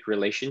therapeutic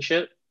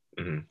relationship.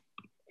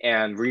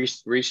 And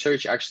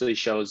research actually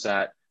shows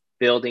that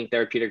building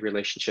therapeutic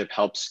relationship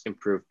helps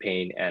improve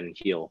pain and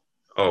heal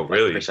Oh, like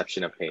really?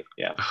 perception of pain.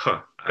 Yeah,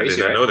 I did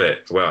crazy, not right? know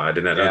that. Wow, I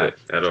did not know Yeah.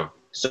 that at all.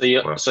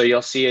 Wow. So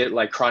you'll see it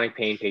like chronic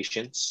pain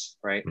patients,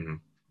 right, Hmm.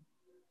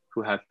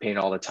 who have pain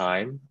all the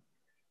time.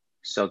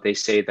 So they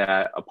say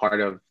that a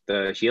part of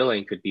the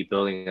healing could be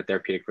building a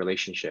therapeutic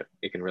relationship.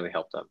 It can really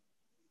help them.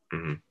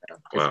 Hmm.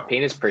 Because Wow.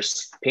 pain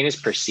is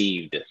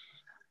perceived.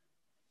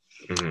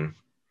 Hmm.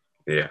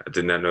 Yeah, I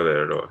did not know that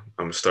at all.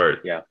 I'm gonna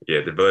start. Yeah,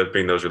 Yeah,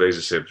 developing those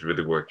relationships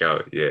really work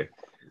out. Yeah.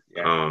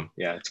 yeah, Um.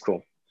 yeah. It's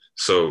cool.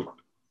 So,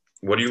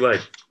 what do you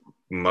like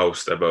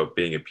most about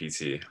being a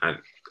PT?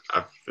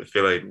 I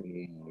feel like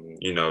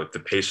Mm, the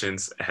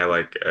patients had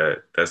like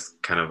that's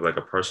kind of like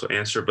a personal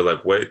answer, but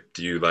like, what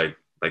do you like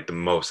the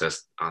most?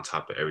 That's on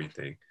top of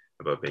everything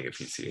about being a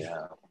PT.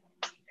 yeah,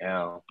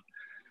 yeah.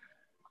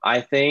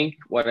 I think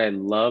what I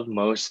love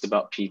most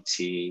about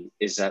PT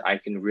is that I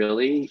can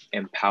really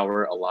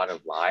empower a lot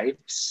of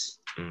lives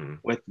Mm-hmm.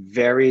 with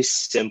very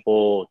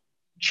simple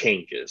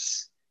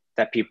changes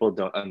that people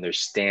don't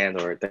understand,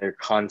 or their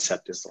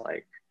concept is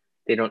like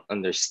they don't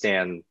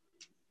understand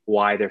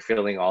why they're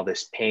feeling all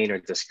this pain or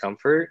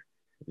discomfort.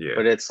 Yeah,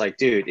 But it's like,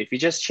 dude, if you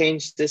just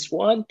change this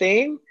one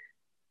thing,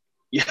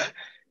 yeah,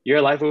 your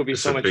life will be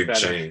it's so a much big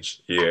better.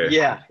 change. Yeah.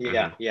 Yeah, Mm-hmm.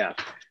 yeah, yeah.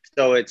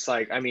 So it's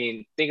like, I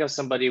mean, think of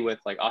somebody with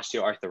like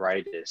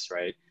osteoarthritis,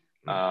 right?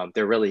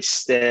 They're really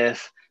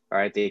stiff,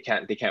 right? They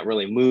can't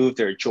really move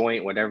their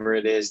joint, whatever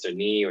it is, their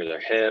knee or their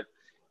hip.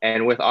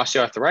 And with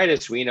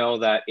osteoarthritis, we know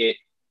that it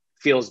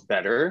feels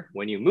better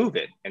when you move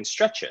it and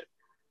stretch it.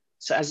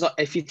 So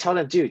if you tell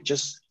them, dude,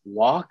 just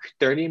walk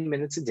 30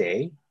 minutes a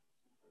day,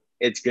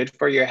 it's good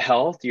for your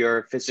health,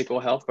 your physical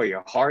health, for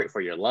your heart,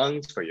 for your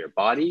lungs, for your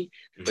body,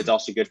 but Mm-hmm. it's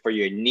also good for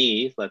your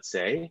knee, let's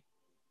say.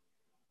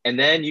 And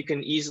then you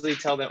can easily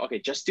tell them, okay,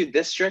 just do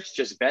this stretch,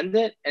 just bend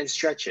it and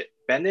stretch it,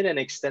 bend it and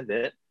extend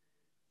it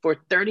for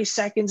 30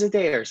 seconds a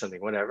day or something,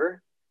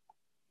 whatever.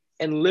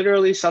 And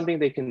literally something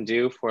they can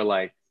do for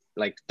like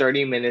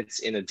 30 minutes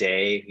in a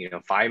day,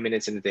 5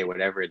 minutes in a day,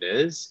 whatever it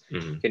is,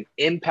 Mm-hmm. can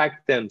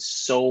impact them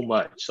so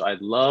much. So I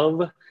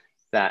love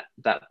that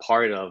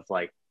part of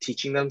like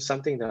teaching them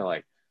something. They're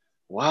like,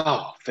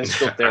 wow,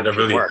 physical I never therapy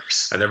really, I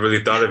works. never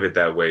really thought of it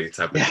that way,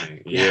 type of Yeah,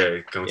 thing. yeah, Yeah,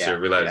 it comes to yeah, a yeah,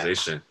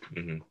 realization.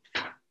 Hmm.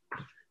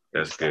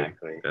 That's good.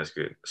 exactly. That's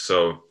good.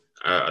 So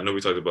I know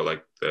we talked about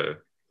like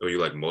what you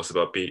like most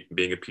about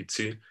being a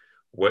PT.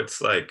 What's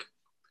like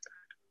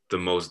the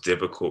most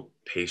difficult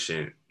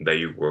patient that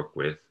you work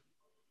with?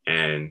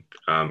 And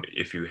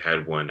if you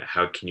had one,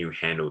 how can you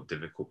handle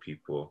difficult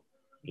people,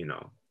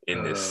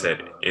 in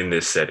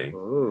this setting?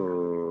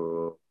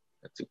 Oh,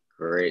 that's a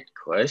great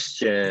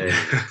question,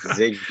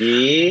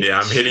 Ziggy. Yeah,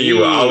 I'm hitting you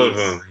with all of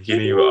Jeez. them,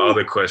 hitting you with all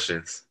the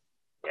questions.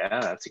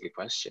 Yeah, that's a good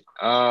question.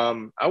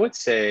 I would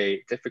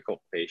say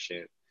difficult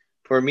patient.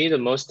 For me, the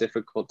most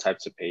difficult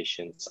types of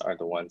patients are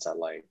the ones that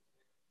like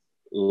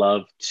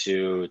love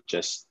to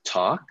just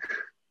talk,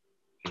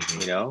 you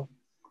Hmm. know?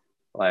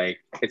 Like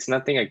it's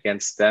nothing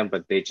against them,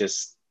 but they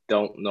just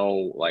don't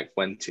know like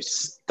when to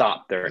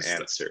stop their Just,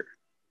 answer.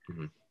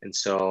 mhm. And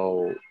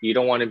so you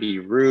don't want to be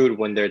rude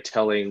when they're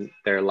telling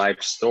their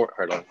life story.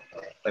 Hold on,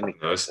 let me No,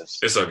 close this.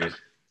 it's okay.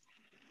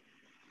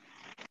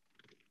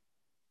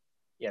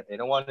 Yeah, they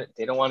don't want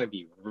to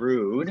be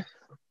rude.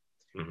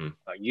 Hmm.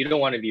 You don't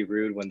want to be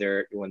rude when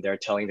they're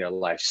telling their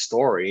life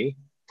story,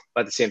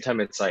 but at the same time,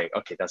 it's like,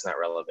 okay, that's not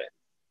relevant,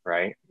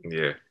 right?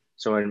 Yeah.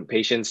 So when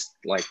patients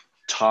like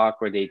talk,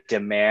 or they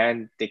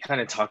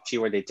kind of talk to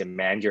you, where they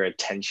demand your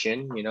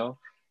attention,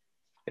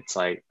 it's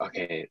like,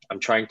 okay, I'm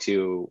trying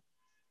to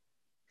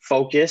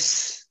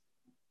focus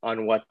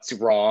on what's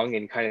wrong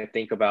and kind of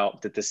think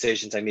about the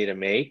decisions I need to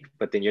make.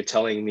 But then you're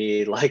telling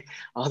me like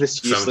all this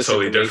Something useless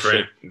totally information.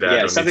 different that I Yeah,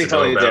 don't need something to know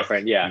totally about.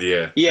 different. Yeah.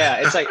 Yeah. Yeah.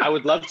 It's like, I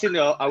would love to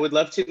know. I would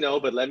love to know,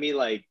 but let me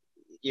like,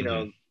 you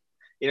Hmm.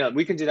 know,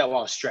 we can do that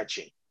while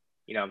stretching.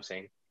 You know what I'm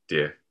saying?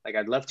 Yeah. Like,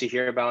 I'd love to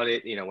hear about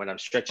it, when I'm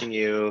stretching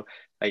you,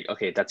 like,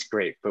 okay, that's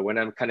great. But when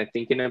I'm kind of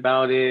thinking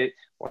about it,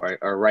 or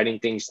writing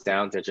things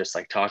down, they're just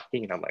like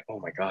talking. And I'm like, oh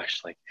my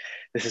gosh, like,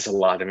 this is a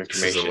lot of This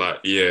is a information.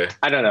 lot. Yeah.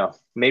 I don't know.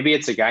 Maybe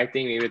it's a guy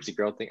thing. Maybe it's a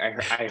girl thing.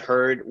 I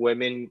heard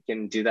women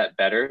can do that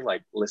better,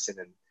 like listen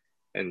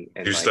and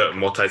You just like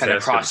kind of multitask at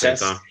the same process.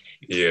 time.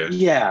 Yeah.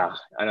 Yeah,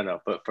 I don't know.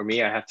 But for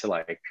me, I have to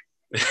like,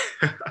 my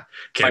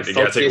Can't you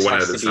gotta take it focus one at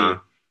has a to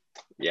time.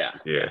 be, yeah,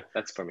 Yeah. yeah.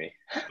 That's for me.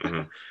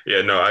 Hmm.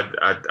 Yeah. No,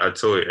 I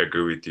totally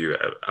agree with you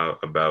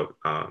about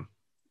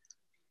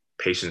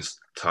patients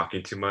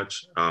talking too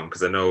much.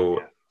 Because I know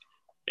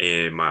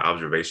Yeah. in my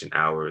observation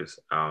hours,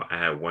 I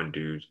had one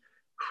dude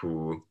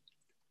who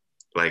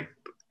like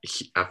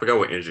I forgot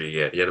what injury he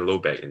had. He had a low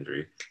back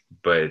injury,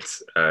 but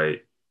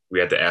we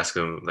had to ask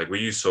him like, we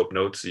use soap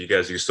notes. You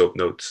guys use soap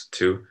notes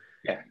too?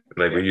 Yeah.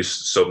 Like Yeah. we use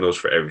soap notes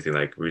for everything.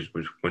 Like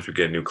once we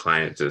get a new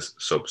client,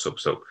 just soap, soap,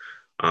 soap.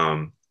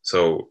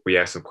 So we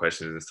asked some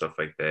questions and stuff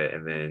like that,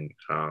 and then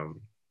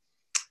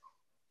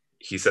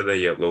he said that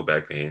he had low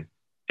back pain,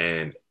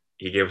 and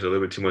he gave us a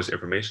little bit too much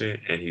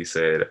information, and he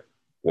said,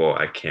 "Well,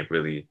 I can't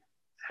really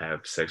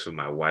have sex with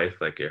my wife.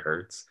 Like it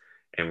hurts."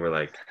 And we're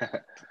like,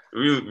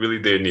 we really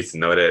didn't need to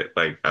know that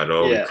like at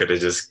all. We Yeah. could have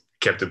just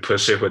kept it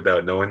pushing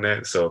without knowing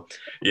that. So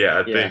yeah,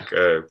 I Yeah.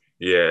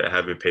 think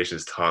having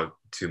patients talk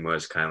too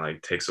much kind of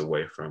like takes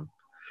away from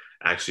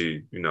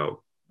actually,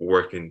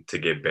 working to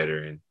get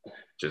better and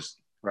just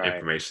Right.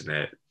 information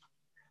that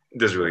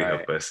doesn't really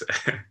help Right. us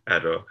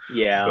at all.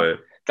 Yeah. But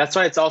That's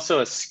why it's also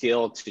a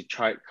skill to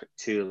try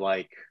to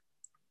like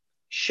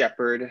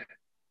shepherd,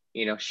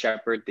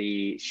 shepherd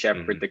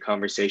mhm, the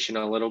conversation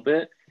a little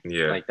bit.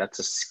 yeah, Like that's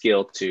a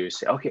skill to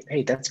say, okay,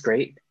 hey, that's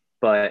great.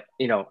 But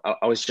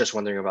I was just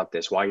wondering about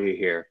this. Why are you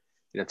here?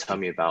 Tell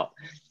me about,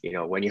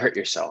 when you hurt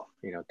yourself.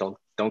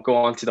 Don't go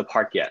on to the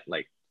park yet.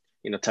 Like,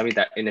 tell me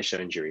that initial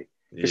injury.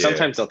 Because yeah,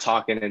 sometimes they'll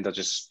talk and then they'll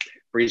just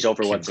breeze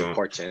over keep what's going.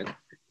 important.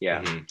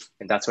 Yeah. Hmm.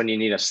 And that's when you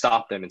need to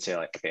stop them and say,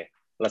 like, okay,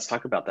 let's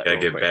talk about that Gotta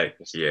real get quick.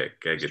 back. Yeah,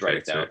 gotta Just get write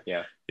back it to down. it.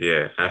 Yeah.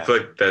 Yeah, I Yeah. feel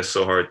like that's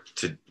so hard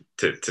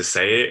to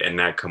say it and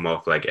not come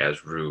off like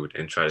as rude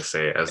and try to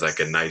say it as like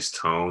a Yes. nice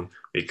tone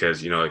because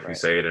if you Right.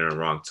 say it in a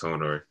wrong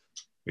tone or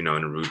in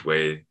a rude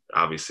way,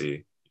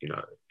 obviously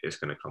it's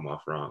gonna come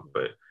off wrong.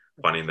 But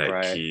finding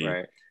Right.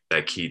 Right.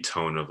 that key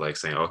tone of like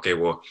saying, okay,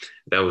 well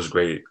that was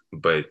great,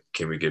 but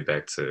can we get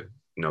back to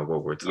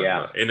what we're talking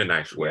Yeah. about in a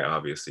nice way, Yeah.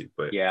 obviously.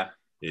 But Yeah.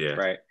 yeah,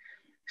 Right.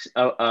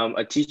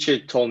 A teacher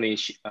told me,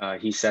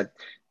 he said,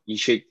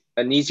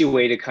 an easy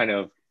way to kind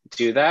of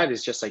do that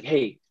is just like,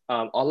 hey,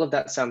 all of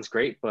that sounds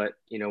great, but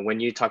when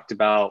you talked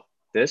about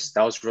this,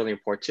 that was really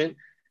important.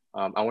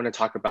 I want to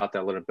talk about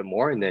that a little bit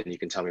more, and then you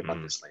can tell me about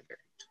mm, this later.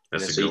 And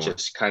then that's a so you good one.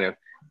 just kind of,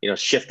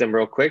 shift them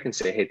real quick and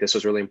say, hey, this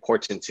was really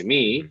important to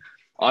me. Hmm.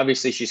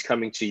 Obviously, she's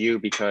coming to you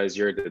because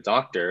you're the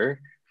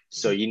doctor.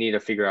 So Hmm. you need to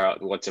figure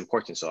out what's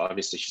important. So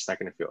obviously, she's not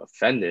going to feel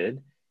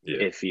offended Yeah,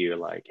 if you're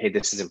like, hey,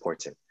 this is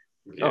important.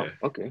 Oh, yeah,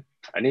 okay.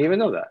 I didn't even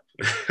know that.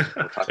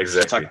 We'll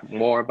exactly. talk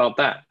more about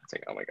that. It's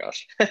like, oh my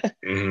gosh.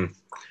 Hmm.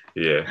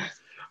 Yeah.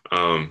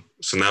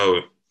 So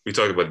now we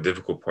talked about the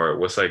difficult part.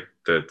 What's like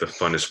the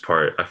funnest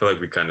part? I feel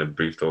like we kind of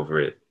briefed over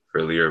it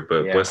earlier,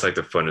 but Yeah. what's like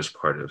the funnest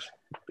part of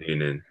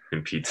being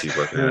in PT,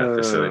 working in that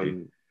facility?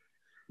 Um,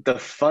 the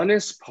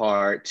funnest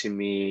part to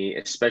me,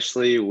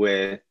 especially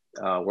with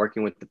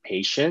working with the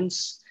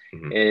patients,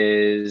 Hmm.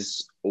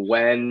 is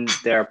when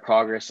their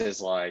progress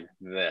is like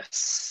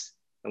this,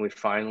 and we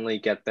finally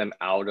get them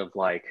out of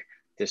like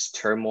this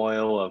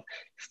turmoil of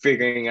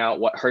figuring out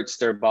what hurts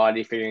their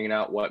body, figuring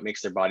out what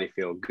makes their body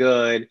feel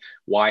good,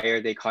 why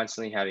are they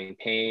constantly having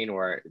pain,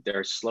 or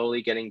they're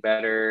slowly getting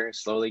better,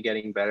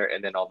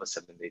 and then all of a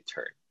sudden they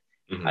turn.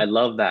 I Hmm.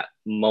 love that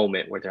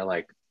moment where they're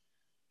like,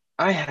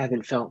 I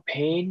haven't felt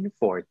pain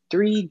for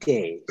 3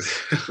 days,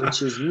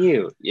 which is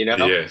new,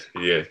 Yeah,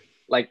 yeah.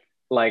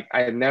 Like,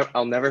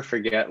 I'll never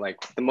forget. Like,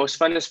 the most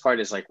funnest part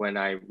is like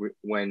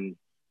when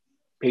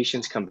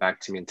patients come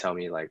back to me and tell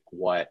me like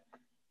what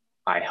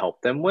I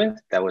helped them with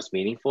that was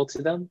meaningful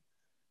to them.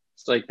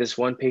 So like this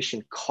one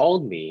patient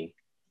called me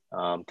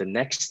the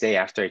next day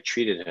after I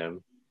treated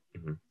him,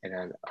 Hmm. and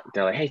then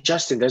they're like, "Hey,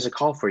 Justin, there's a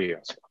call for you." I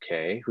was like,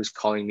 "Okay, who's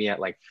calling me at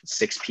like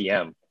 6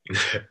 p.m.?"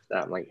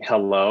 I'm like,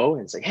 hello.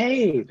 And it's like,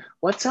 hey,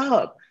 what's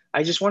up?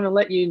 I just want to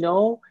let you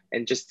know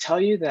and just tell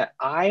you that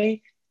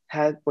I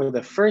had, for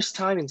the first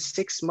time in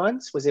 6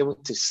 months, was able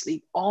to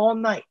sleep all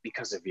night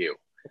because of you.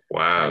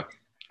 Wow. Like,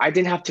 I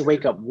didn't have to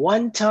wake up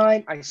one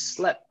time. I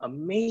slept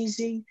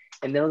amazing.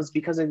 And that was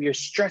because of your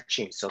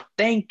stretching. So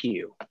thank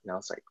you. And I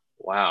was like,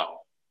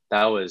 wow,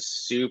 that was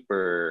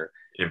super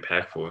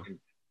Impactful.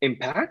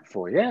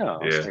 impactful. Yeah.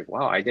 I was Yeah. like,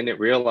 wow, I didn't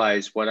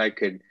realize what I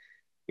could,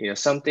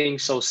 something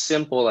so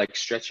simple like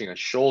stretching a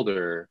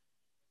shoulder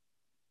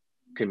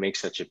can make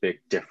such a big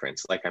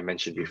difference. Like I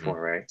mentioned Hmm.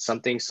 before, right?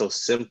 Something so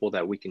simple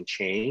that we can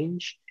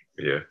change,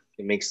 Yeah.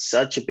 it makes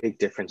such a big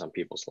difference on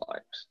people's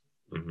lives.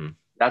 Hmm.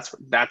 That's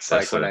like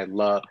That's when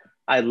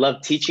I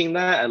love teaching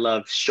that. I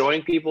love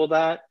showing people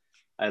that.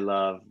 I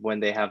love when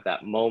they have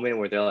that moment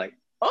where they're like,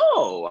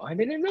 oh, I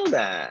didn't know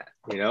that.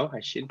 I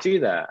should do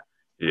that.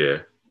 yeah.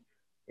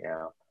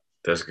 Yeah.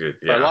 That's good.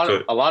 But Yeah. I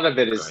feel. a lot of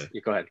it Go is, ahead.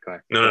 you go ahead, go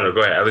ahead, No, go no, no. ahead.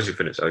 Go ahead. I'll let you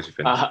finish. I'll let you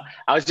finish.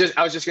 I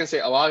was just gonna say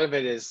a lot of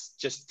it is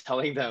just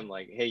telling them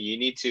like, hey, you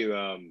need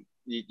to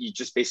you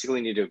just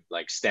basically need to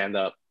like stand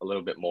up a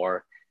little bit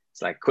more.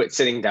 It's like quit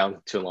sitting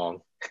down too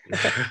long.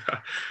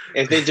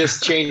 If they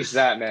just change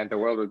that, man, the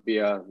world would be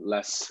a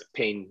less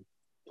pain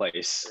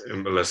place.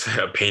 Let's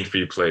say a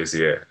pain-free place,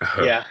 yeah.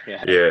 Yeah,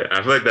 yeah, Yeah,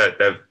 I feel like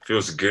that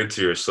feels good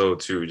to your soul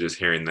too, just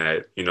hearing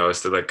that, it's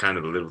still like kind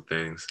of the little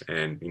things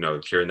and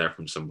hearing that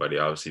from somebody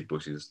obviously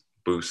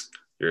boost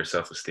your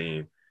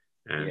self-esteem.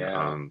 And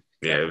yeah,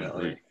 yeah, it was really,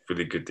 definitely.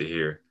 really good to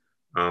hear.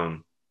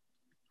 Um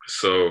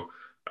so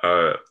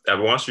I've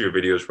been watching your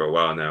videos for a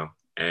while now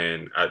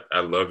and I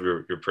love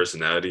your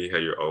personality, how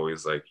you're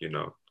always like,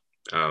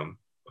 um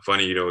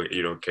funny, you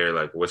don't care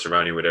like what's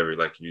around you, whatever.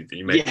 Like you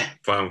make Yeah,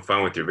 fun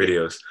with your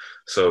videos.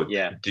 So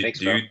yeah. Thanks,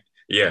 do bro. you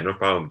yeah, no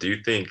problem. Do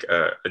you think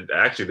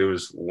actually there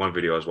was one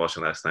video I was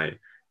watching last night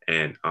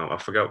and I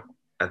forgot,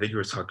 I think you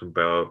were talking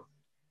about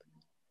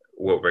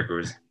what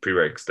records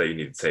prereqs that you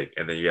need to take.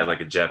 And then you had Uh,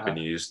 like a uh,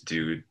 Japanese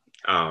dude.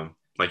 Um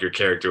like your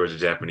character was a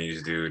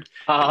Japanese dude,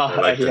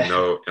 like the Yeah,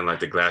 note and like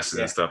the glasses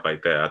and yeah. stuff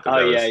like that. I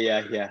thought Oh yeah,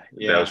 yeah, yeah, that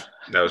yeah. was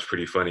that was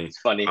pretty funny. It's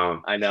funny.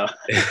 Um, I know.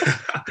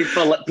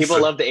 People so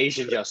love the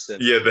Asian Justin.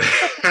 yeah,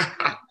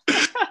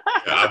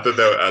 I thought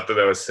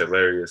that was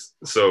hilarious.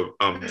 So,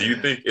 do you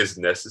think it's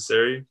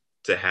necessary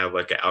to have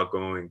like an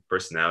outgoing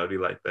personality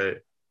like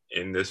that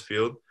in this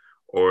field,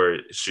 or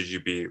should you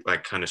be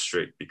like kind of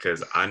strict?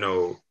 Because I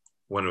know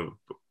one of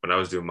when I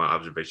was doing my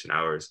observation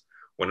hours,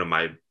 one of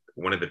my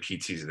one of the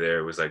PTs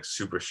there was like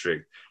super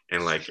strict,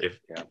 and like if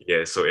Yeah.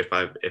 yeah, so if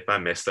I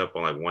messed up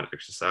on like one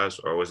exercise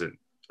or wasn't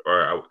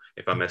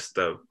if I messed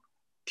up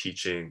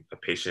teaching a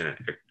patient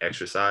an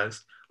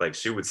exercise, like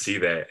she would see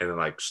that and then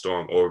like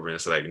storm over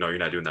and say like, no, you're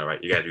not doing that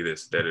right. You gotta do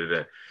this, da da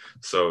da.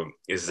 So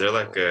is there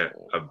like a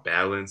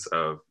balance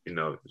of,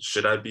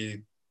 should I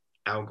be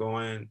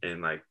outgoing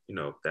and like,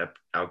 that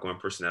outgoing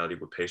personality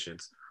with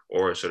patients,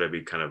 or should I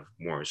be kind of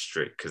more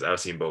strict? Because I've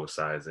seen both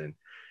sides and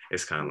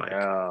it's kind of like,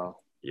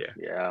 Yeah.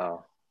 yeah.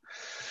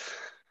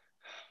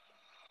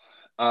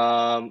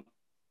 Yeah.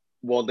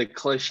 Well, the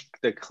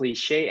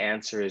cliche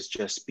answer is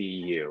just be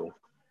you,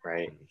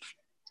 right?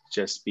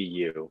 Just be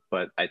you.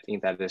 But I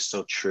think that is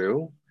so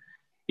true,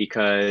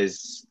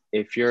 because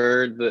if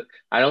you're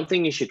I don't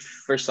think you should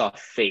first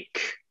off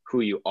fake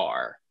who you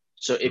are.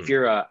 So if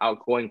you're a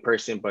outgoing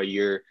person, but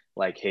you're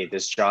like, hey,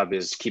 this job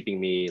is keeping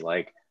me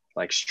like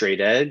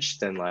straight edge,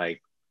 then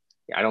like,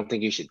 I don't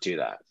think you should do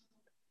that.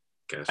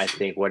 I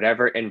think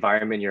whatever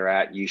environment you're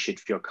at, you should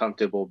feel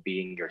comfortable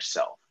being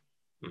yourself.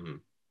 Mm-hmm.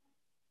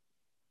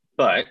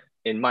 But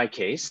in my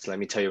case, let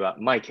me tell you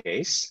about my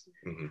case.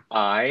 Mm-hmm.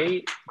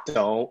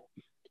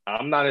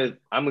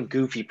 I'm a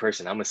goofy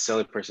person. I'm a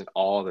silly person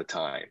all the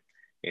time,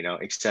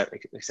 except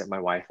my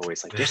wife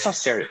always like, you're so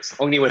serious,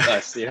 only with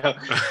us, Yeah.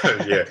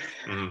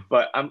 Mm-hmm.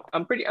 But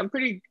I'm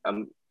pretty,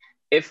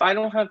 if I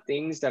don't have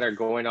things that are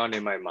going on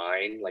in my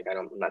mind, like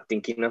I'm not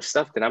thinking of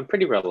stuff, then I'm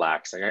pretty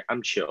relaxed. Like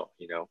I'm chill,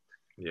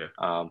 Yeah.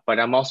 But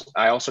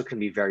I also can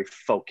be very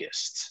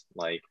focused.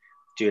 Like,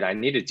 dude, I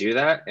need to do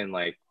that. And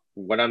like,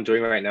 what I'm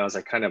doing right now is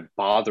like kind of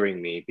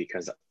bothering me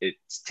because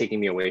it's taking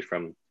me away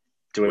from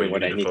doing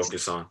what I need to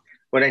focus on.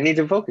 What I need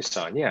to focus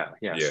on. Yeah.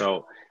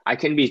 So I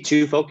can be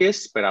too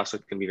focused, but also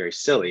can be very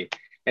silly.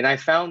 And I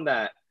found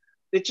that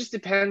it just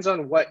depends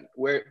on what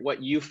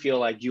you feel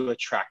like you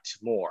attract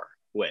more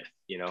with,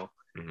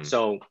 Mm-hmm.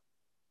 So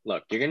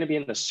look, you're going to be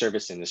in the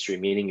service industry,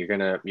 meaning you're going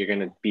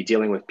to be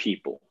dealing with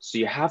people. So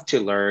you have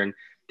to learn,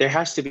 there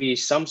has to be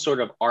some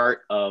sort of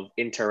art of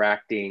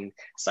interacting,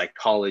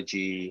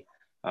 psychology,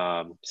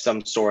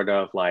 some sort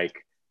of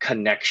like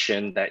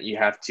connection that you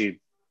have to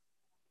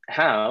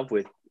have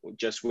with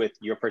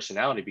your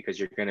personality, because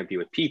you're going to be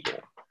with people.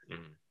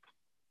 Mm-hmm.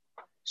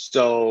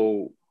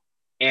 So,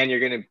 and you're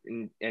going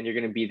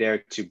to be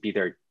there to be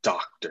their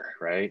doctor,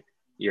 right?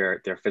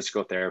 You're their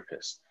physical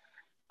therapist.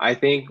 I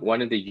think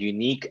one of the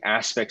unique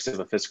aspects of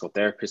a physical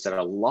therapist that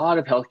a lot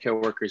of healthcare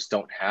workers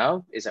don't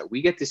have is that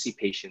we get to see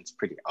patients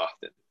pretty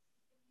often.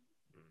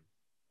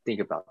 Think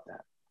about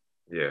that.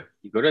 Yeah.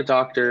 You go to a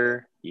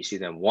doctor, you see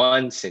them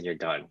once and you're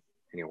done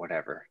and you're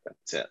whatever.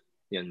 That's it.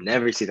 You'll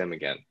never see them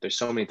again. There's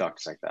so many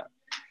doctors like that.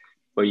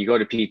 But you go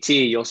to PT,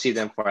 you'll see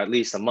them for at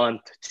least a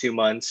month, 2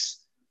 months,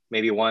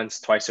 maybe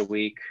once, twice a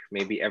week,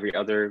 maybe every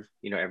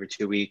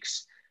 2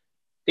 weeks.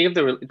 Think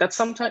of that's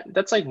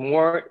like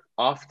more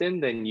often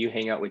than you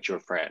hang out with your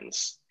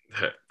friends.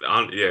 Yeah,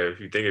 if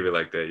you think of it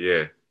like that,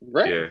 yeah.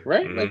 Right, yeah.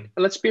 right. Mm-hmm. Like,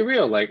 let's be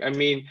real. Like, I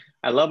mean,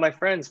 I love my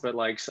friends, but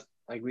like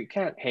we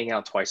can't hang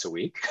out twice a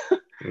week.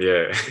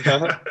 Yeah.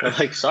 I'm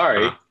like,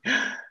 sorry.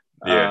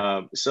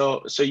 Yeah.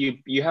 So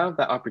you have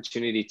that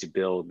opportunity to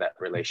build that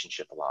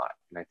relationship a lot,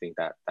 and I think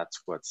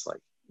that's what's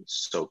like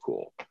so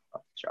cool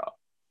about the job.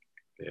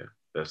 Yeah,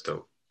 that's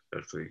dope.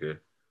 That's really good.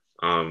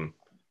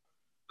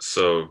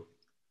 So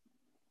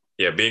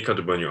yeah, being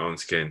comfortable in your own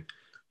skin,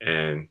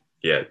 and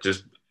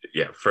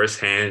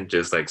firsthand,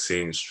 just like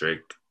seeing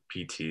strict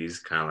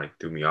PTs kind of like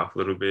threw me off a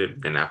little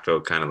bit, and I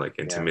felt kind of like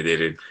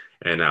intimidated,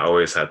 and I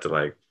always had to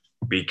like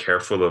be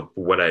careful of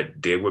what I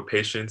did with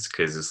patients,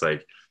 because it's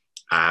like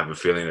I have a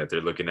feeling that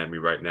they're looking at me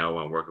right now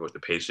when I'm working with the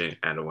patient.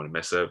 I don't want to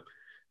mess up.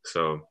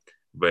 So,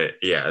 but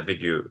yeah, I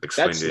think you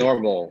explained That's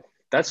normal.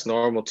 That's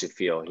normal to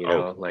feel,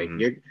 like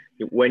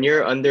mm-hmm. when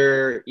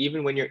you're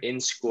even when you're in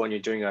school and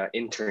you're doing an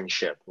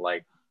internship,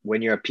 like when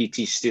you're a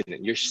PT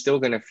student, you're still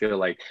going to feel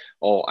like,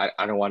 oh,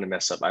 I don't want to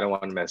mess up. I don't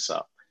want to mess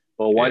up.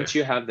 But once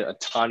you have the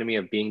autonomy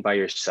of being by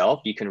yourself,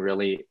 you can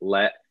really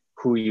let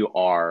who you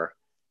are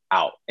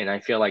out. And I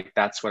feel like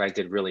that's what I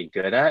did really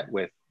good at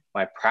with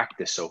my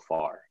practice so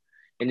far.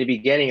 In the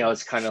beginning, I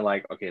was kind of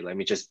like, okay, let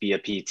me just be a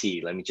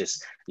PT. Let me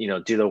just,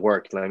 do the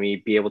work. Let me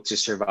be able to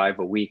survive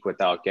a week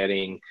without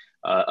getting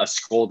a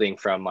scolding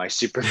from my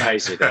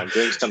supervisor that I'm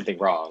doing something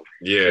wrong.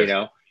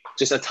 Yeah.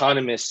 Just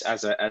autonomous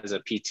as a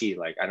PT.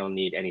 Like, I don't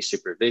need any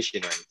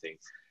supervision or anything.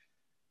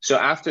 So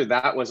after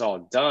that was all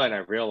done, I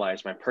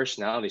realized my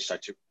personality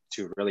started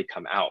to really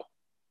come out,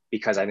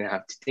 because I didn't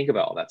have to think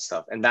about all that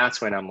stuff. And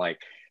that's when I'm like,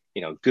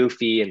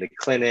 goofy in the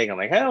clinic. I'm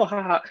like, oh,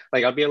 haha.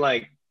 Like, I'll be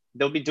like,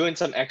 they'll be doing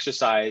some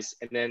exercise,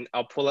 and then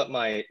I'll pull up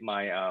my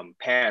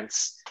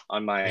pants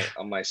on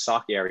my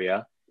sock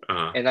area,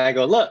 Uh-huh. and I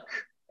go, look,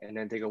 and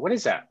then they go, what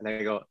is that? And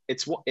I go,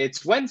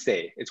 it's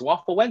Wednesday, it's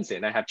Waffle Wednesday,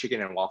 and I have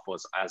chicken and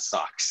waffles as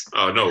socks.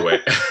 Oh, no way.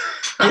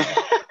 Yeah,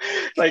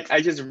 like I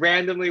just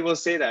randomly will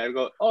say that. I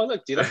go, oh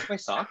look, do you like my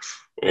socks?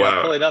 And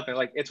I'll pull Wow. it up and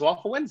like it's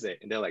Waffle Wednesday,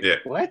 and they're like, Yeah.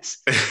 what?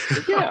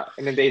 Like, yeah,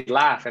 and then they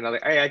laugh, and I'm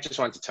like, I just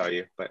wanted to tell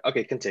you, but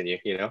okay, continue.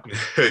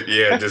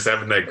 Yeah, just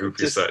having that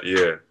goofy Just side.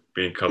 Yeah,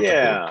 being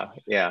comfortable.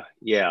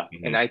 yeah.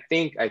 And Hmm. I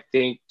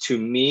think to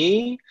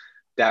me,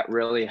 that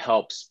really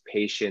helps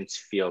patients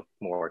feel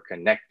more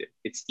connected.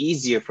 It's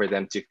easier for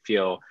them to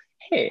feel,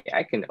 hey,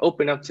 I can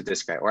open up to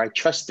this guy, or I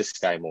trust this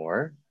guy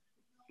more,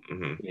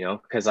 Hmm.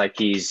 because like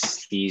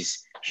he's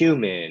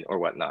human or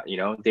whatnot.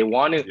 They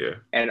want to, Yeah.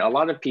 and a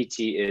lot of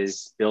PT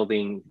is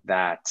building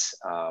that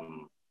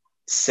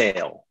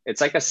sale.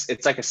 It's like a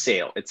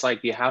sale. It's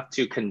like you have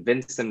to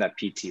convince them that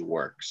PT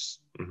works.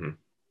 Hmm.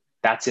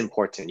 That's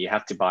important. You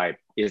have to buy.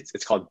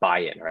 It's called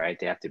buy-in, right?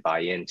 They have to buy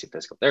into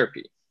physical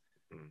therapy.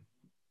 Hmm.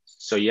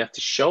 So you have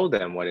to show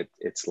them what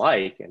it's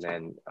like, and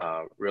then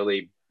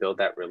really build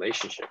that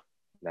relationship.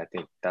 And I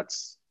think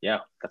that's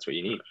what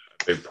you need.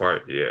 Big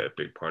part. Yeah,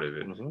 big part of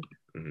it. Mm-hmm.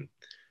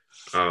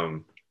 Hmm.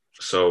 Um,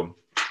 so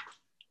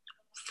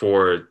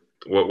for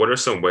what are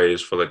some ways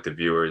for like the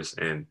viewers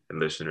and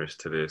listeners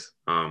to this?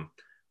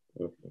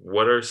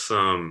 What are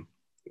some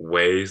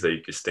ways that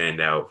you could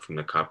stand out from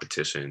the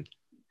competition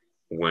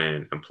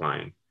when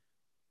applying?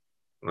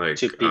 To Like,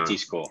 PT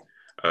school.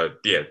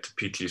 yeah, to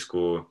PT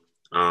school.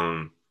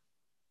 Um,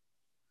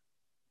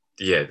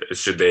 yeah,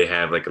 should they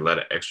have like a lot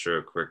of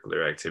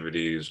extracurricular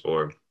activities,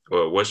 or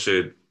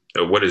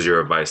what is your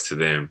advice to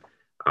them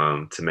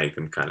to make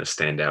them kind of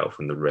stand out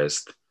from the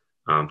rest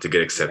to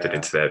get accepted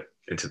Yeah,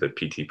 into the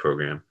PT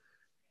program?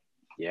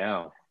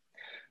 yeah.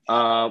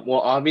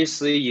 Well,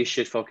 obviously, you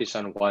should focus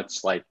on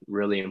what's like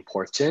really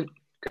important,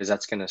 because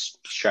that's gonna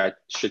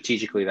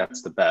strategically,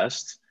 that's the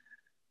best.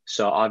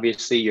 So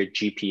obviously, your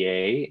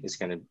GPA is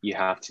gonna. You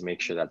have to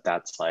make sure that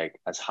that's like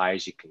as high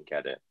as you can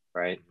get it,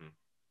 right? Hmm.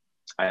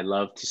 I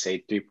love to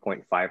say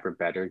 3.5 or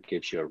better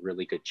gives you a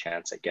really good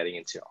chance at getting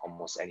into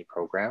almost any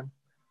program.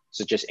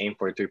 So just aim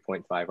for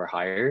 3.5 or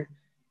higher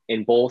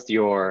in both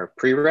your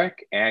prereq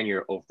and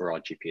your overall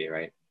GPA,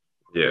 right?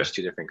 Yeah, There's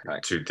two different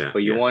kinds. two down.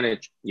 But you Yeah. want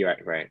to, you're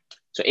right.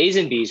 So A's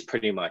and B's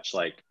pretty much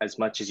like as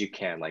much as you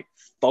can, like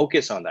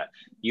focus on that.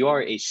 You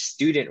are a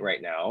student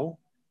right now.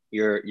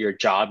 Your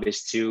job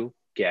is to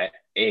get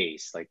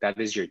A's. Like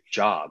that is your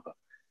job.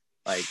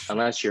 Like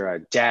unless you're a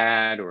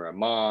dad or a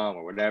mom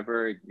or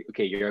whatever,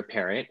 okay, you're a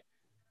parent.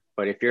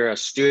 But if you're a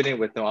student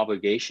with no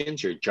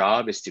obligations, your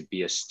job is to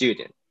be a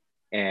student.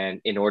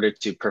 And in order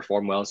to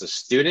perform well as a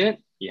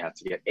student, you have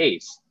to get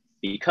A's,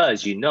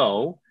 because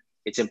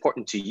it's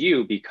important to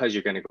you, because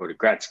you're going to go to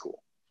grad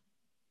school.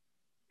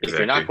 If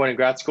you're not Exactly. going to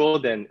grad school,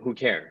 then who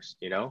cares?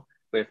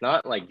 But if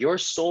not, like your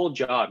sole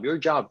job, your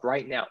job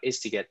right now is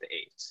to get the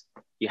A's.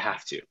 You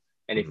have to.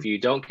 And if Hmm. you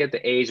don't get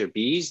the A's or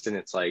B's, then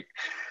it's like,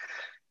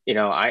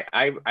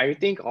 I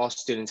think all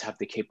students have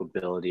the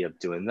capability of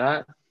doing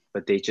that,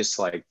 but they just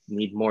like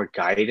need more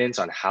guidance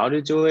on how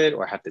to do it,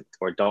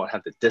 or don't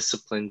have the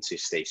discipline to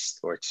stay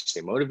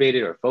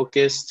motivated or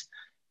focused.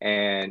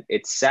 And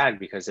it's sad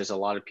because there's a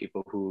lot of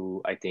people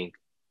who I think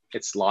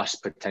it's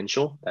lost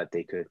potential, that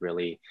they could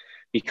really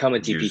become a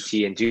Use.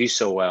 DPT and do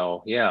so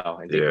well. Yeah.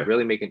 And they could Yeah.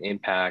 really make an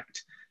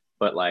impact,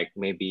 but like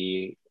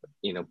maybe,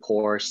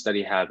 poor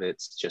study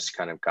habits just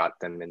kind of got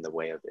them in the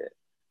way of it.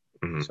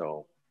 Hmm.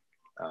 So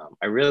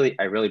I really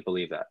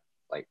believe that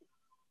like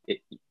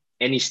it,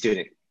 any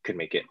student could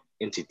make it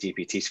into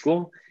DPT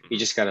school. You Hmm.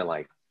 just gotta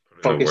like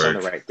Put in the focus on the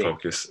work, right thing.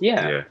 focus.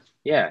 Yeah, Yeah.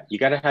 yeah. You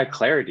gotta have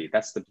clarity.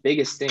 That's the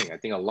biggest thing. I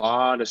think a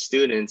lot of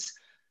students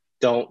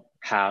don't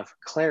have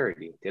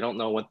clarity. They don't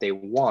know what they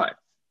want.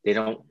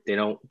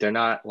 They're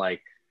not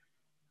like,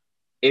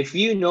 if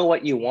you know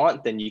what you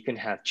want, then you can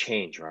have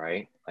change,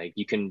 right? Like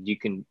you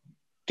can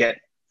get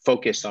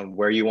focused on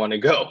where you want to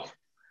go.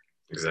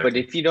 But Exactly.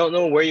 if you don't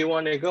know where you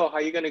want to go, how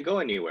are you going to go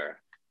anywhere?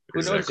 Who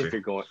knows if Exactly.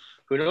 you're going?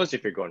 Who knows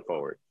if you're going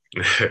forward,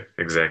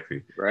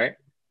 Exactly. right?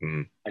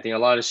 Mhm. I think a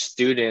lot of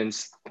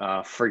students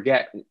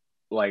forget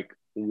like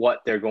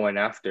what they're going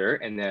after,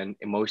 and then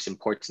most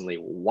importantly,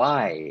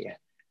 why They're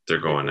they're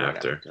going going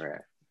after. after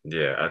it.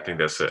 Yeah, I think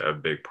Yeah, that's a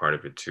big part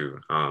of it too.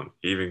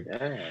 Even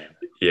yeah,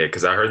 yeah,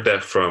 because I heard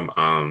that from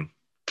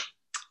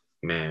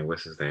man,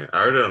 what's his name?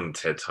 I heard it on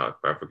TED Talk,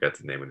 but I forgot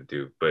the name of the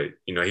dude. But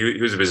he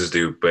was a business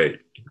dude, but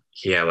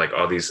he had like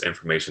all these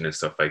information and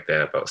stuff like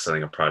that about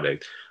selling a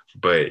product.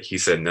 But he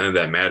said none of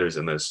that matters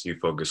unless you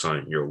focus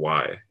on your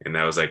why. And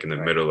that was like in the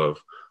right, middle of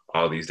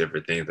all these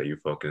different things that you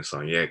focus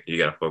on. Yeah, you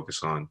gotta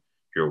focus on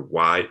your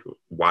why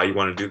you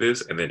want to do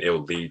this, and then it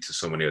will lead to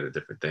so many other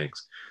different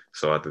things.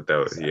 So I thought that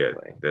was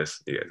exactly,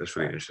 that's really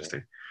exactly.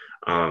 interesting.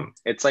 Yeah, Um,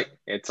 it's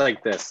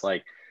like this.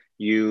 Like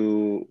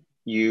you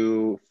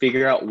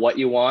figure out what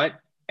you want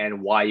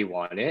and why you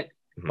want it.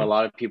 But a mhm.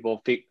 lot of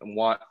people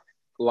want.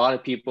 A lot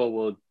of people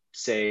will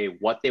say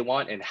what they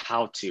want and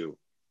how to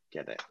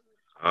get it.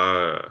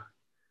 uh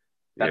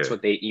That's Yeah.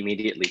 what they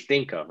immediately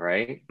think of,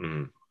 right?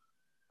 Mm-hmm.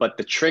 But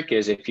the trick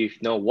is if you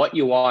know what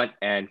you want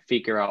and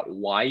figure out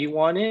why you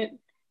want it,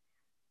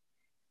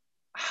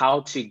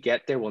 how to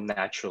get there will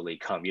naturally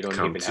come. You don't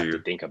Come even have to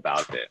to, think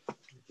about it.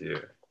 yeah.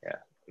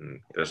 Yeah.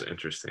 That's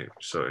interesting.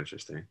 So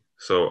interesting.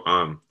 So,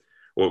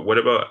 well, what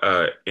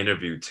about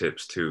interview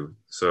tips too?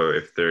 So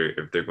if they're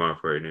going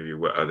for an interview,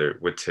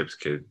 what tips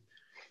could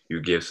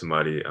you give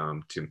somebody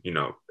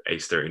to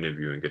ace their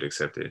interview and get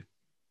accepted?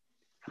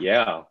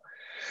 Yeah.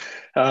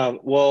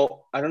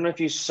 Well, I don't know if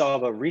you saw,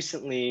 but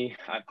recently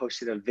I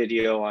posted a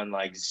video on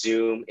like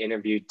Zoom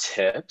interview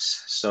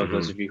tips. So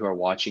those Mm-hmm. of you who are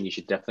watching, you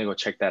should definitely go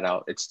check that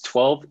out. It's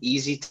 12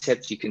 easy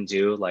tips you can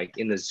do like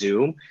in the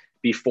Zoom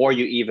before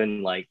you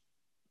even like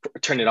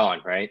turn it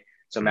on, right?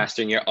 So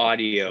mastering your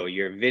audio,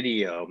 your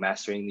video,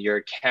 mastering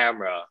your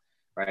camera,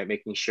 right?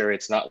 Making sure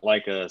it's not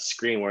like a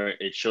screen where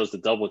it shows the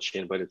double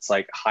chin, but it's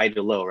like high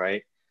to low,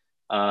 right?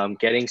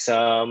 Getting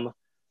some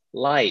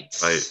Like,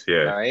 lights, yeah.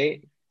 right?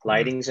 Mm-hmm.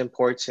 Lighting's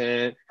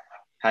important,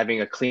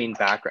 having a clean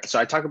background. So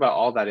I talk about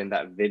all that in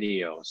that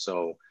video.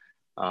 So,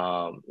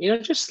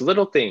 just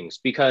little things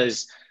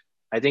because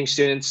I think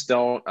students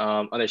don't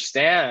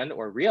understand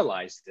or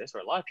realize this, or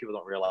a lot of people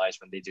don't realize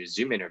when they do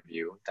Zoom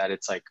interview that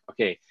it's like,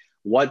 okay,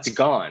 what's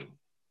gone?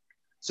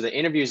 So the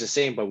interview is the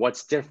same, but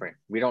what's different?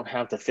 We don't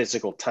have the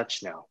physical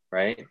touch now,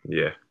 right?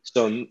 Yeah.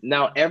 So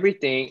now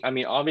everything, I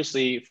mean,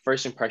 obviously,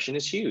 first impression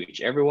is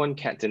huge. Everyone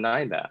can't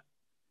deny that.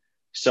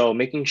 So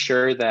making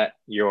sure that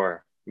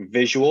your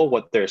visual,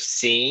 what they're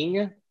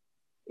seeing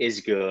is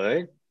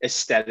good,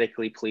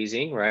 aesthetically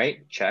pleasing,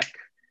 right? Check.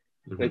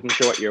 Mm-hmm. Making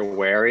sure what you're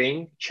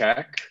wearing,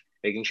 check.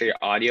 Making sure your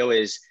audio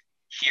is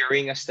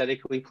hearing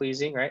aesthetically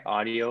pleasing, right?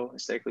 Audio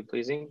aesthetically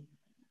pleasing.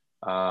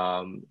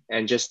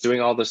 And just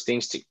doing all those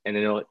things and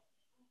it'll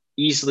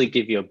easily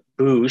give you a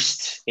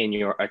boost in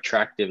your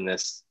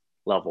attractiveness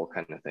level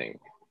kind of thing,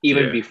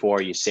 even Yeah.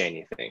 before you say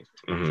anything.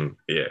 Mm-hmm.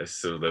 Yeah.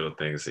 So little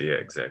things. Yeah,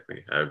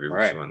 exactly. I agree with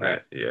Right, you on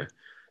right. that. Yeah.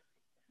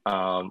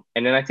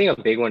 And then I think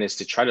a big one is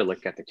to try to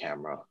look at the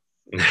camera.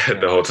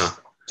 The whole time.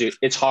 Dude,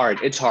 it's hard.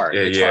 It's hard.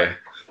 Yeah, It's hard. yeah.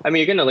 I mean,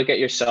 you're gonna look at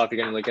yourself,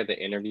 you're gonna look at the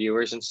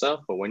interviewers and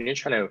stuff, but when you're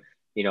trying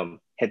to,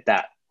 hit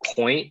that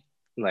point,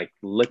 like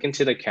look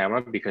into the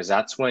camera because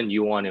that's when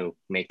you want to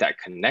make that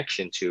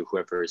connection to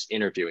whoever is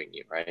interviewing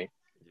you, right?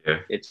 Yeah.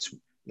 It's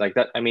like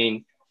that. I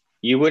mean,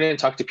 you wouldn't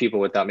talk to people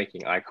without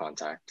making eye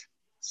contact.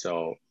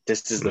 So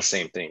this is the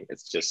same thing.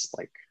 It's just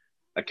like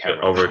a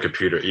camera Over a now.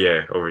 computer.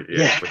 Yeah.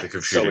 Yeah, With the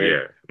so computer.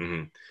 weird. Yeah.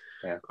 Mm-hmm.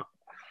 Yeah.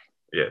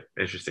 Yeah.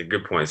 Interesting.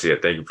 Good points. Yeah.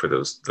 Thank you for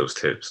those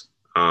tips.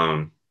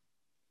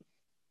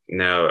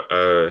 Now,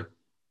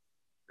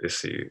 let's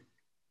see.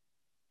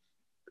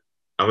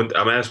 I'm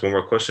gonna ask one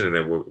more question and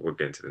then we'll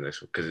get into the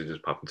next one because it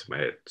just popped into my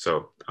head.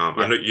 So I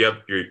Yeah. know you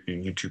have your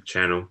YouTube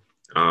channel,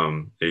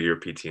 your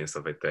PT and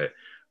stuff like that.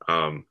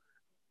 Um,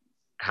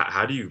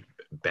 how do you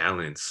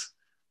balance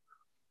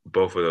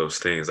both of those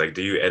things? Like,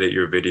 do you edit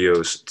your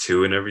videos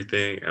too and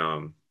everything?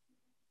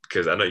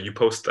 Because I know you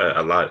post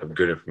a lot of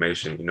good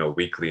information,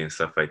 weekly and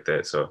stuff like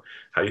that. So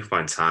how do you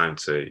find time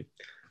to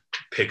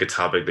pick a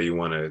topic that you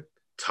want to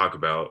talk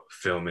about,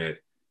 film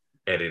it,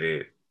 edit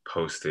it,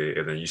 post it,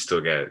 and then you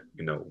still got,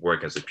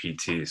 work as a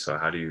PT. So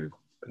how do you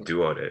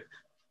do all that?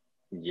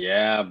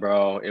 Yeah,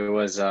 bro. It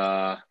was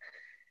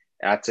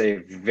that's a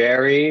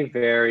very,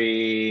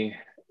 very,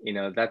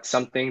 that's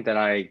something that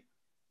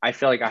I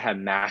feel like I have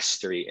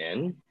mastery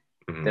in,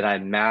 Mm-hmm. that I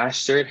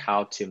mastered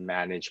how to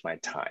manage my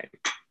time.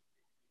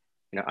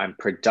 I'm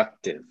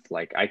productive.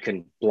 Like I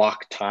can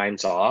block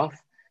times off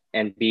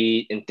and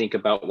think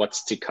about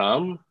what's to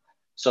come.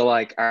 So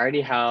like I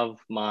already have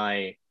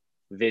my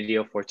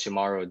video for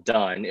tomorrow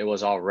done. It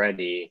was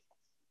already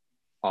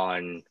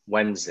on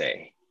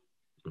Wednesday.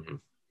 Mm-hmm.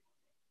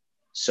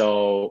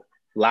 So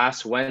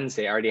last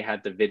Wednesday, I already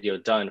had the video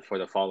done for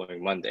the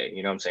following Monday.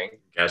 You know what I'm saying?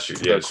 Got you.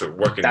 Yeah. So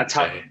working That's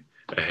how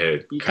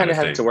ahead you kind kind of of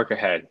have thing. to work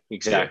ahead. Yeah.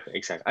 Exactly.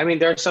 Exactly. I mean,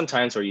 there are some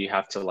times where you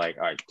have to like,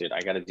 all right, dude,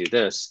 I got to do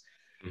this.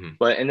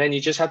 Mm-hmm. And then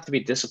you just have to be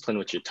disciplined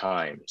with your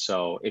time.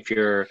 So if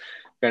you're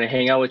going to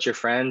hang out with your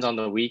friends on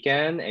the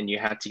weekend and you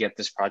have to get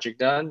this project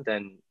done,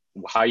 then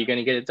how are you going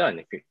to get it done?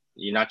 If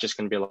you're not just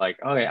going to be like,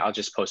 okay, I'll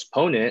just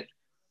postpone it.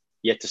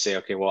 You have to say,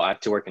 okay, well, I have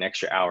to work an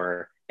extra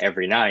hour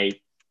every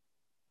night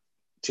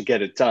to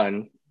get it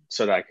done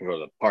so that I can go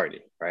to the party,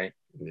 right?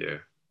 Yeah.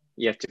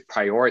 You have to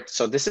prioritize.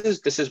 So this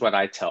is what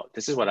I tell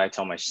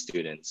my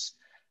students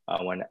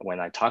when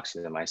I talk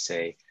to them. I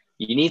say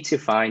you need to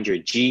find your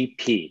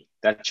GP.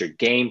 That's your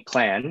game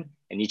plan,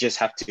 and you just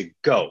have to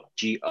go.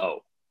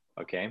 GO.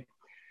 Okay.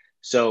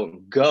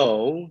 So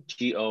GO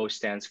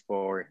stands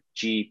for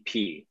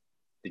GP.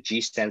 The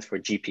G stands for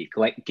GP.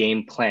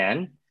 Game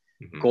plan,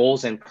 Mm-hmm.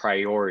 goals and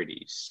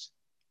priorities.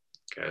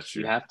 Got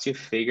You you. have to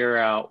figure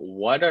out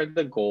what are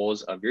the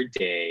goals of your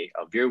day,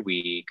 of your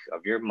week,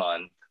 of your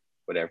month,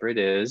 whatever it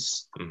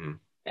is, Mm-hmm.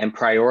 and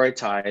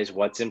prioritize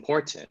what's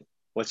important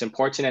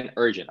and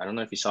urgent. I don't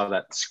know if you saw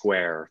that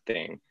square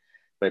thing,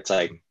 but it's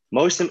like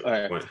When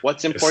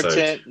what's it's like,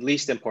 important,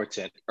 least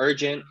important,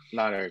 urgent,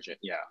 not urgent.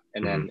 Yeah.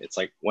 And mm-hmm. then it's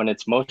like when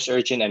it's most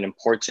urgent and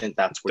important,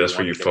 that's where you That's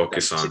where want you to get it done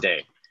focus on.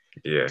 today.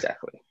 Yeah,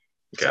 Exactly.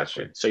 gotcha.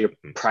 Exactly. So you're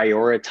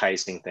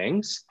prioritizing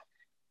things.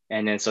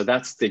 And then so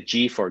that's the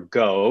G for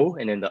go.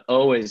 And then the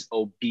O is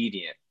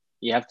obedient.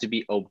 You have to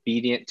be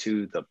obedient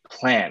to the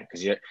plan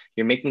because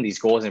you're making these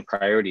goals and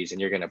priorities and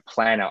you're going to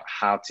plan out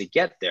how to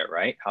get there,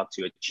 right? How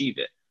to achieve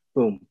it.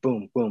 Boom,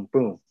 boom, boom,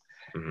 boom.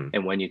 Mm-hmm.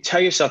 And when you tell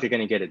yourself you're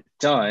going to get it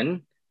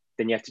done,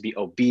 then you have to be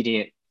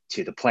obedient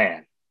to the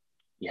plan.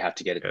 You have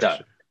to get it Gotcha.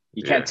 done.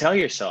 You can't tell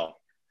yourself,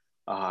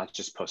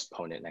 just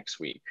postpone it next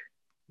week,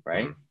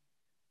 right? Mm-hmm.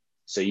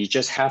 So you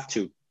just have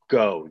to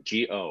go,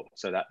 G-O.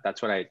 So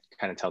that's what I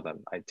kind of tell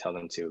them. I tell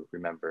them to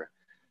remember.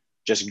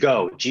 Just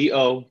go,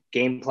 G-O,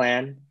 game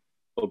plan,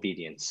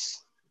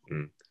 obedience.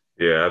 Mm.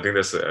 Yeah, I think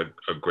that's a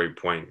great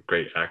point,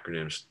 great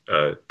acronyms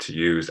to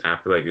use. I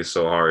feel like it's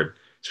so hard,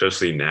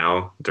 especially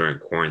now during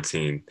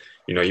quarantine.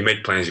 You know, you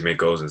make plans, you make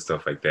goals and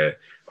stuff like that,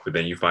 but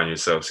then you find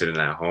yourself sitting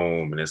at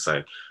home and it's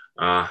like,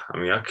 I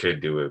mean, I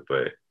could do it,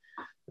 but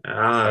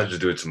I'll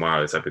just do it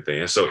tomorrow, type of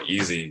thing. It's so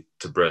easy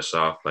to brush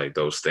off like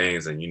those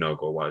things and, you know,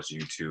 go watch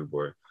YouTube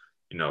or,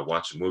 you know,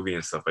 watch a movie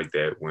and stuff like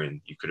that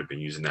when you could have been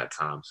using that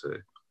time to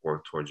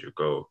work towards your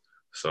goal.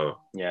 So,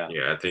 Yeah,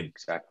 I think,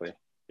 exactly.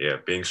 yeah,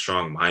 being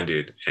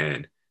strong-minded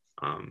and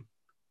um,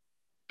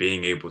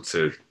 being able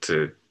to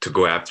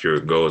go after your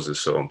goals is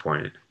so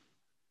important.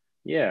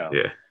 Yeah.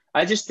 Yeah.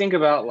 I just think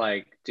about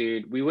like,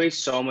 dude, we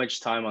waste so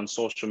much time on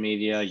social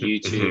media,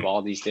 YouTube, Mm-hmm.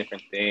 all these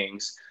different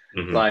things.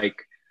 Mm-hmm. Like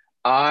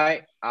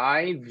I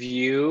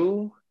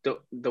view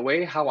the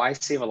way how I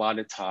save a lot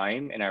of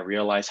time and I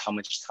realize how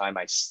much time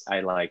I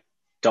like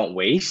don't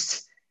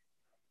waste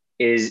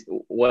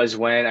was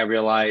when I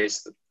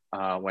realized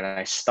when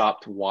I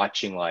stopped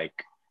watching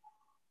like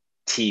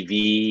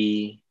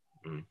TV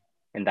Mm-hmm.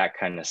 and that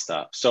kind of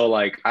stuff. So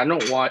like I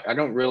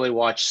don't really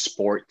watch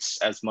sports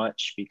as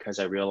much because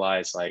I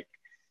realize like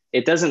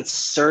it doesn't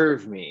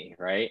serve me,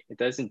 right? It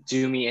doesn't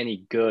do me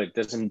any good. It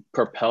doesn't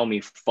propel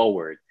me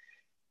forward.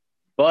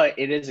 But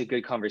it is a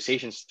good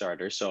conversation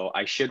starter. So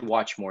I should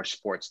watch more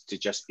sports to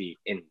just be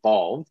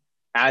involved.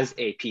 As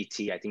a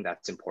PT, I think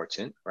that's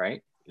important,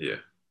 right? Yeah.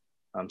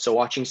 So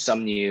watching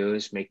some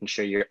news, making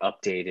sure you're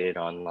updated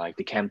on like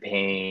the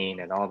campaign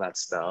and all that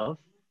stuff,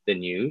 the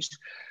news.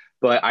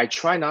 But I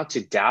try not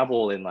to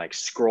dabble in like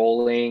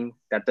scrolling.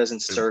 That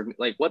doesn't serve me.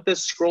 Like, what does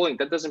scrolling?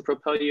 That doesn't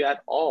propel you at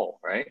all,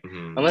 right?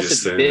 Mm-hmm. Unless Just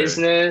it's sitting there.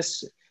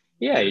 business.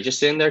 Yeah, Yeah. you're just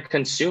sitting there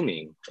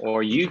consuming,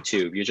 or Mm-hmm.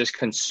 YouTube, you're just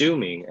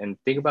consuming. And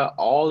think about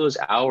all those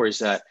hours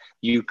that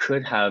you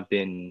could have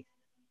been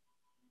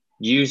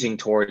using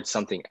towards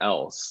something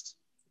else.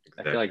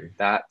 I feel like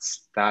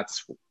Exactly.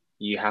 that's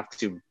you have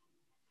to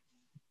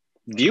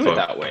view it Fuck.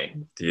 that way.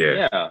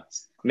 Yeah. Yeah.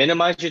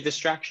 Minimize your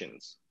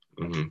distractions.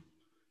 Mm-hmm.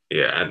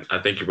 Yeah, and I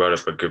think you brought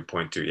up a good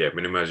point too. Yeah,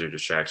 minimize your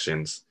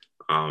distractions.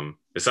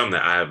 It's something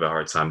that I have a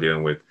hard time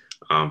dealing with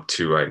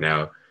too right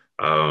now.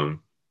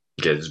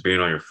 Yeah, just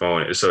being on your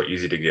phone, it's so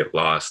easy to get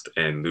lost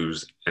and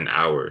lose an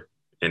hour,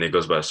 and it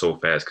goes by so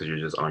fast because you're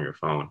just on your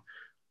phone.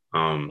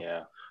 Um,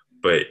 Yeah.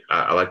 but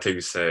I like how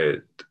you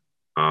said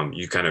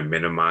you kind of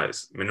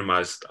minimize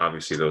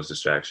obviously those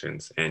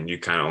distractions, and you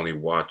kind of only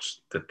watch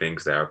the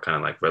things that are kind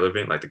of like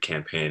relevant, like the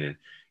campaign and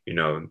you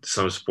know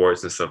some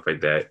sports and stuff like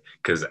that.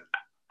 Because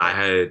I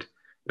had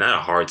not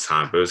a hard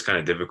time, but it was kind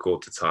of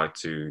difficult to talk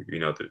to, you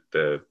know,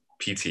 the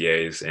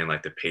PTAs and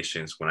like the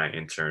patients when I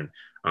interned,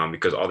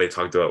 because all they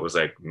talked about was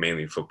like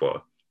mainly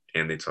football.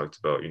 And they talked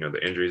about, you know,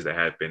 the injuries that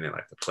happened and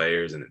like the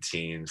players and the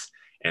teams.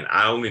 And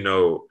I don't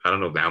know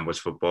that much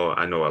football.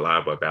 I know a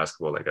lot about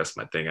basketball. Like that's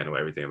my thing. I know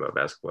everything about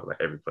basketball,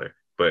 like every player.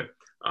 But,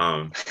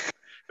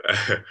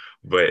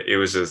 but it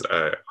was just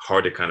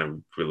hard to kind of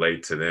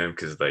relate to them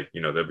because like,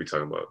 you know, they'll be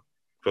talking about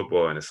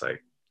football and it's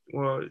like,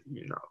 well,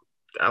 you know,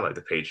 I like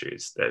the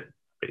Patriots. That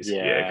basically,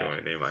 yeah, Yeah.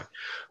 going name like,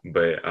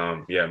 but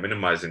yeah,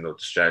 minimizing those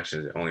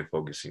distractions and only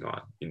focusing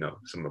on you know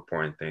some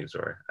important things,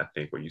 or I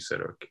think what you said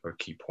are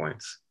key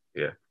points.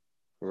 Yeah.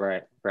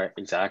 Right.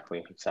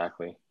 Exactly.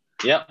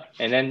 Yep.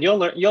 And then you'll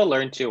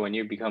learn too when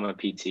you become a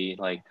PT.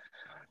 Like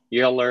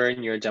you'll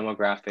learn your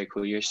demographic,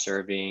 who you're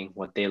serving,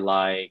 what they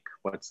like,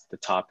 what's the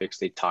topics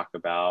they talk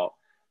about.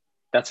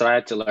 That's what I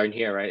had to learn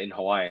here, right? In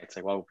Hawaii. It's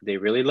like, well, they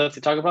really love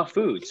to talk about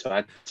food. So I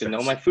had to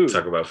know my food.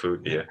 Talk about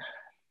food. Yeah.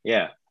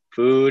 Yeah.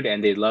 Food.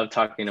 And they love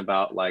talking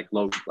about like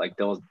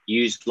they'll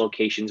use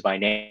locations by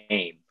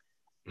name,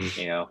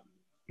 you know.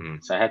 Mm-hmm.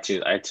 So I had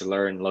to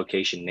learn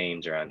location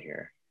names around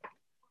here.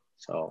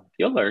 So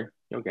you'll learn.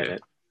 You'll get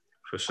it.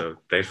 For sure.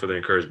 Thanks for the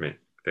encouragement.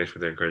 Thanks for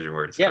the encouraging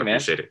words. Yeah, I man.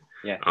 appreciate it.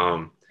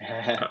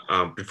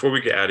 Yeah. Before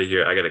we get out of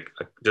here, I got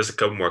just a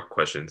couple more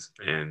questions,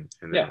 and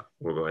then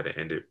we'll go ahead and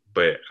end it.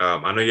 But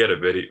I know you had a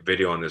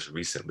video on this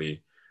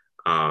recently,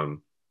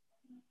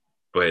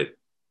 but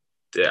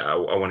yeah,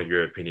 I wanted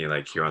your opinion,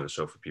 like here on the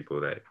show for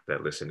people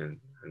that listen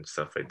and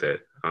stuff like that.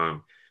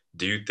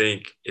 Do you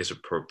think it's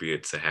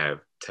appropriate to have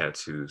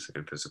tattoos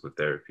in physical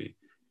therapy?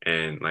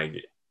 And like,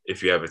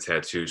 if you have a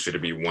tattoo, should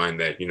it be one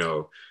that you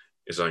know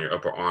is on your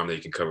upper arm that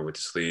you can cover with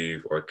the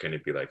sleeve, or can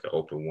it be like an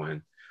open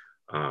one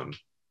um,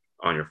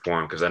 on your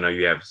forearm? Because I know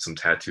you have some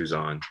tattoos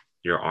on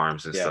your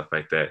arms and Yeah. stuff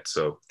like that.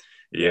 So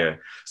Yeah. yeah.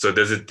 So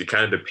does it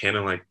kind of depend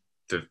on like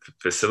the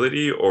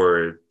facility,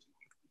 or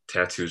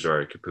tattoos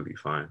are completely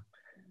fine?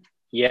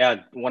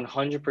 Yeah,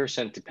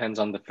 100% depends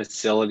on the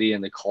facility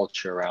and the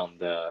culture around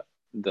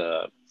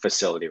the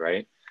facility,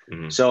 right?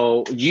 Mm-hmm.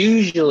 So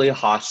usually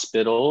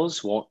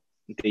hospitals won't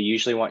they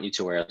usually want you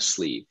to wear a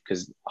sleeve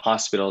because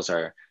hospitals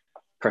are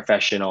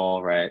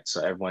professional, right?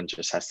 So everyone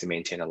just has to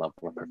maintain a level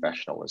of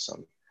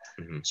professionalism.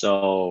 Mm-hmm.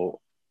 So,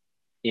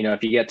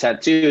 if you get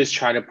tattoos,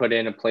 try to put it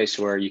in a place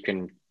where you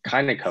can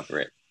kind of cover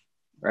it,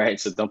 right?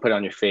 So don't put it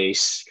on your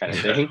face kind of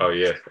thing. Oh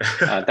yeah.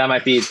 That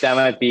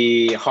might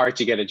be hard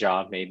to get a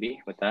job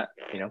maybe with that.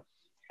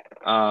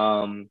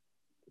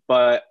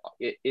 But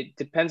it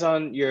depends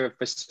on your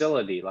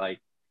facility. Like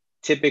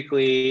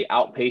typically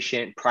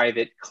outpatient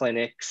private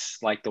clinics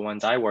like the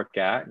ones I work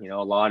at,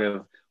 a lot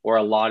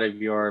of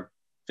your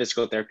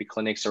physical therapy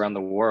clinics around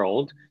the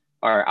world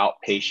are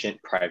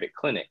outpatient private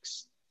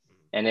clinics.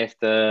 And if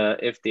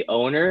the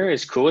owner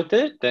is cool with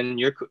it, then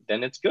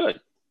it's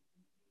good,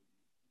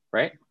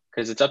 right?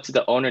 Because it's up to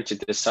the owner to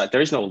decide.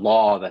 There's no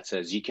law that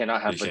says you cannot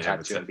You have a can't have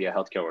a tattoo and be a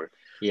healthcare worker.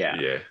 Yeah,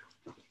 Yeah.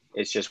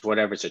 it's just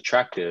whatever's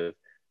attractive.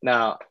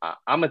 Now,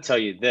 I'm gonna tell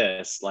you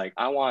this: like,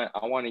 I want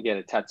to get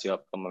a tattoo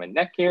up on my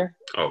neck here,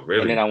 Oh and then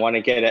really? I want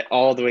to get it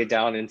all the way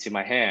down into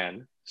my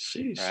hand,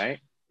 Sheesh. right?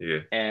 Yeah.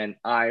 And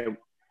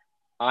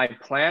I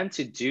plan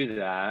to do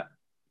that,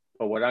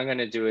 but what I'm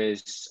gonna do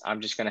is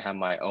I'm just gonna have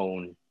my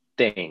own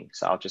thing.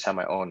 So I'll just have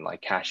my own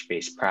like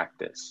cash-based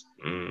practice.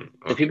 So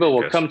Okay, people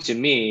will gotcha. come to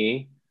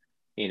me,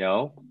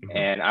 Mm-hmm.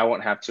 and I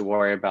won't have to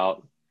worry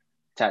about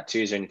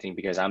tattoos or anything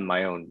because I'm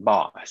my own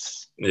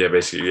boss. Yeah,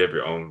 basically you have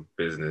your own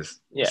business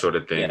Yeah, sort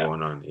of thing yeah,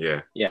 going on.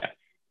 Yeah. yeah.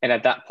 And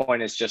at that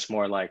point, it's just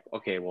more like,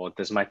 okay, well,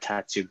 does my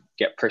tattoo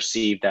get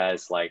perceived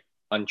as like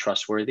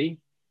untrustworthy?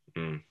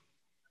 Mm,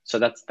 So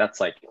that's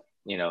like,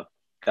 you know,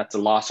 that's a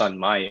loss on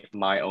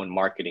my own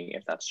marketing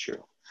if that's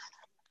true.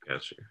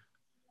 gotcha.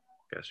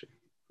 Gotcha.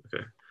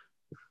 Okay.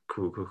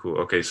 Cool, cool, cool.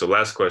 Okay, so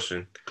last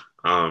question.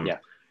 Um, Yeah.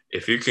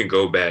 if you can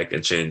go back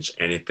and change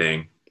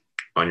anything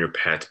on your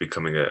path to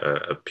becoming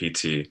a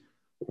PT,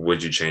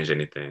 would you change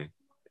anything?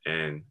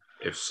 And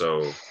if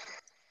so,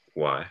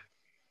 why?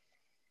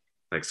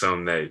 Like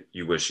something that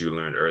you wish you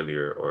learned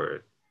earlier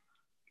or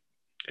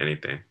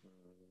anything.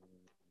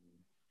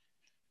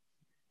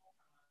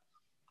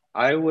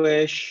 I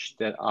wish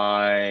that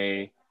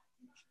on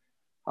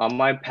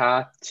my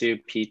path to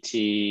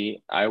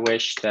PT, I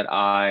wish that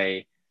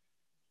I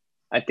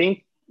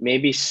think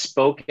maybe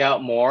spoke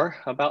out more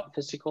about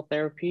physical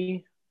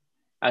therapy.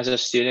 As a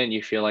student,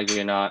 you feel like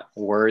you're not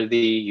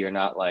worthy, you're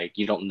not like,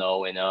 you don't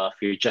know enough,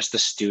 you're just a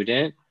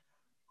student,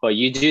 but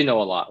you do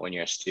know a lot when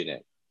you're a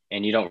student.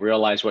 And you don't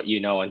realize what you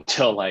know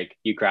until like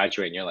you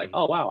graduate and you're like,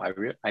 oh wow,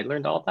 I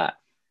learned all that.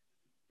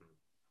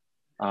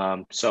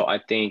 So I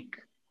think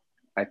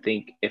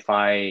if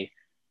I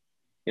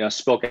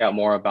spoke out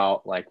more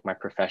about like my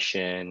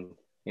profession,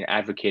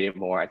 advocated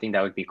more, I think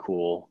that would be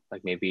cool.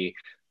 Like maybe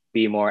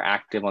be more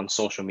active on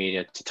social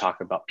media to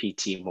talk about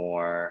PT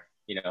more,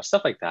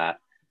 stuff like that.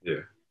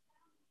 Yeah.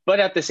 But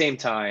at the same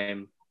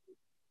time,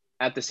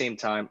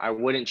 I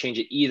wouldn't change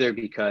it either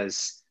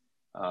because,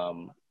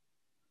 um,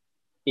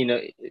 you know,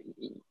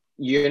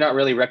 you're not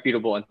really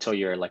reputable until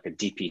you're like a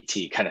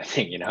DPT kind of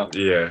thing.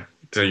 Yeah.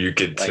 Till you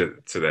get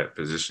Like, to that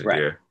position.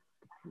 right,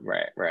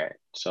 Yeah. right.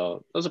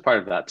 So those are part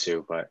of that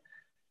too. But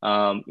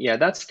yeah,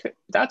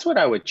 that's what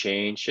I would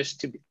change, just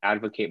to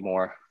advocate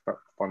more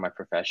for my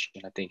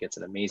profession. I think it's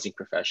an amazing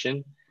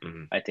profession.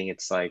 Hmm. I think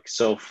it's like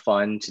so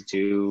fun to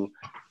do,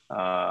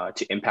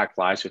 to impact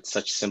lives with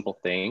such simple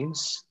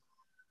things.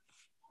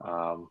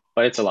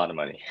 But it's a lot of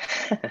money.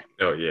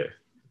 Oh yeah.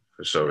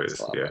 For sure It's a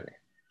is. lot of Yeah. money.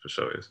 For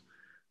sure is.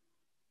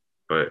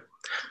 But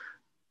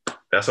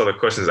that's all the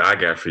questions I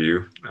got for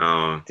you.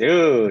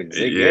 Dude,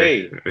 Yeah.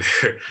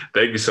 Ziggy,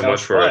 Thank you so that much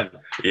was for, fun.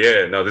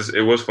 yeah, no,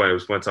 it was fun. It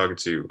was fun talking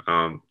to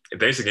you.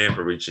 Thanks again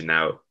for reaching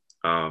out.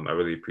 I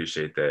really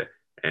appreciate that.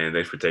 And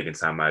thanks for taking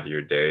time out of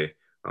your day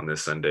on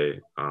this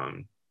Sunday, Of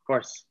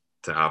course.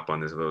 to hop on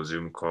this little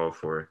Zoom call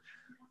for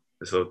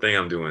this little thing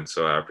I'm doing.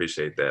 So I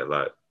appreciate that a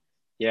lot.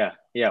 Yeah,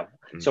 yeah.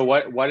 Mm. So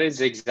what is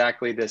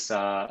exactly this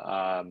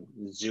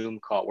Zoom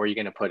call? Where are you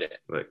gonna put it?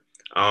 Like,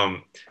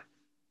 um,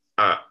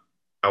 I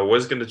I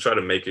was gonna try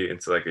to make it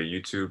into like a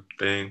YouTube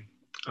thing,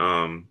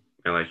 and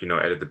like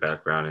edit the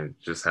background and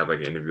just have like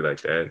an interview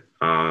like that.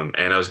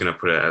 And I was gonna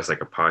put it as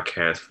like a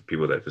podcast for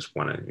people that just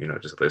want to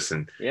just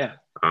listen. Yeah,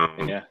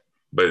 Um, yeah.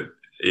 but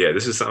yeah,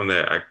 this is something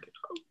that I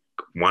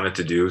wanted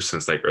to do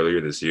since like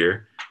earlier this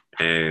year,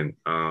 and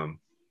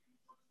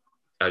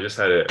I just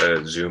had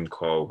a Zoom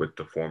call with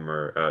the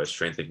former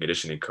strength and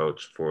conditioning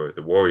coach for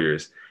the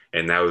Warriors,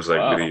 and that was like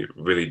Wow. really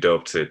really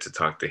dope to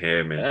talk to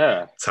him and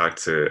Yeah, talk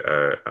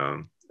to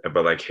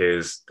about like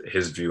his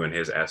view and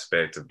his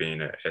aspect of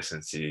being an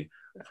SNC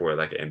for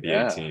like an NBA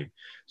yeah. team.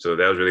 So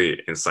that was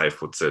really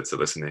insightful to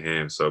listen to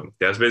him. So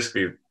that's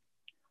basically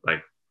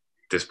like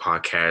this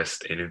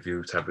podcast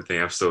interview type of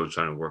thing. I'm still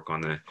trying to work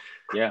on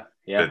Yeah.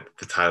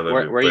 the title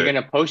of it. Where are you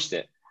gonna post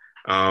it?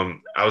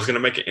 I was gonna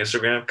make an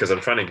Instagram because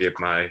I'm trying to get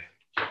my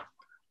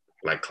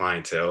like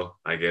clientele.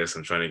 I guess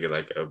I'm trying to get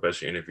like a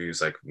bunch of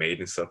interviews like made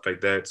and stuff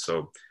like that.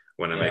 So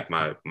when I make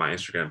my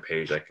Instagram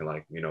page, I can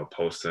like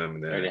post them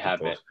and then Already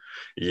have it.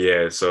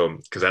 Yeah, so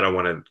because I don't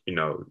want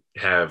to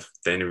have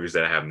the interviews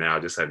that I have now. I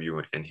just have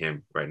you and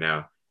him right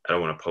now. I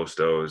don't want to post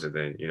those and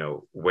then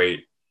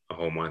wait a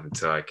whole month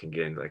until I can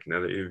get like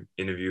another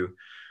interview.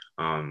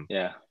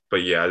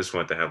 But yeah, I just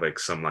want to have like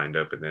some lined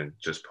up and then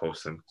just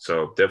post them.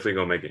 So definitely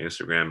gonna make an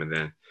Instagram, and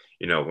then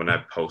when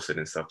I post it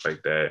and stuff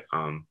like that,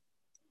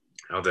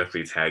 I'll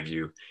definitely tag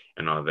you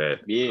and all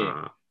that.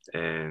 Yeah.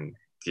 And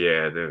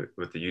yeah,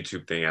 with the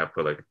YouTube thing, I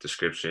put like a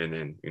description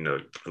and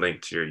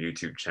link to your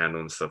YouTube channel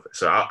and stuff.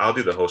 So I'll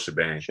do the whole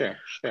shebang. Sure.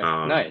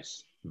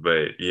 Nice.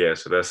 But yeah,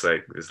 so that's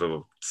like this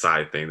little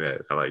side thing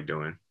that I like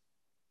doing.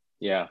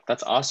 Yeah,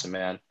 that's awesome,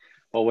 man.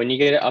 Well, when you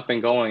get it up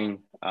and going,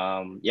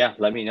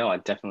 let me know.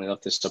 I'd definitely love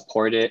to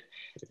support it,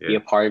 be a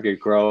part of your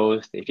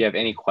growth. If you have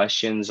any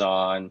questions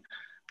on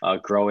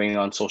growing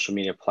on social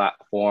media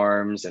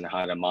platforms and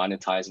how to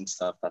monetize and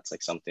stuff, that's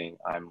like something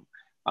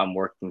I'm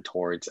working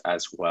towards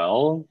as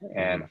well.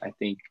 And I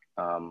think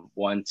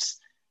once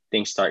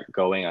things start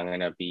going, I'm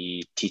gonna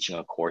be teaching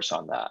a course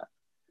on that.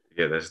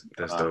 Yeah, that's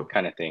dope.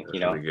 Kind of thing, that's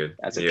really good.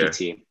 as a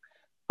PT.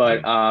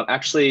 But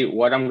actually,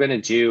 what I'm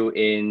gonna do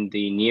in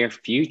the near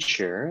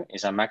future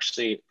is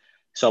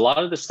so a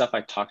lot of the stuff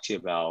I talked to you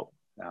about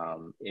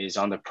is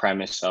on the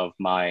premise of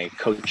my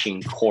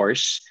coaching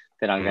course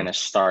that I'm gonna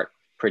start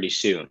pretty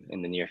soon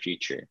in the near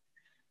future.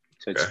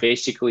 So it's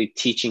basically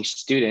teaching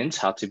students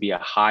how to be a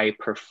high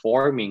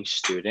performing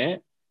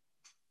student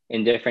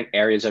in different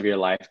areas of your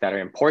life that are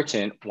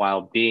important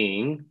while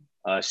being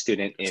a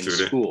student in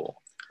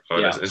school.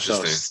 Oh, that's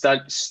interesting. So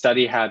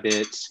study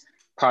habits,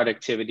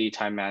 productivity,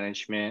 time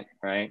management,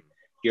 right?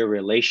 Your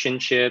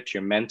relationships,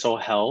 your mental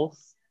health,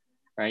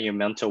 right? Your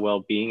mental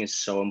well-being is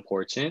so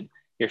important.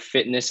 Your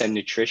fitness and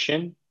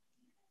nutrition,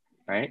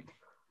 right?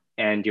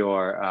 And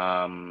your,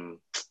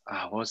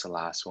 what was the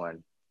last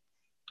one?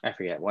 I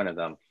forget, one of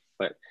them.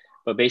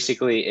 But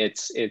basically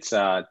it's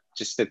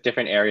just the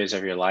different areas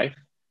of your life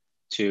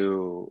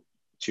to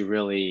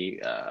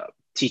really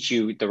teach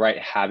you the right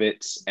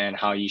habits and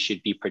how you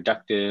should be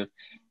productive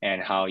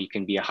and how you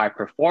can be a high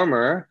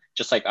performer,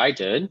 just like I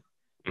did,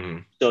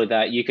 so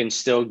that you can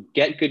still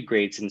get good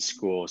grades in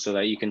school, so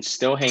that you can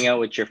still hang out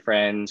with your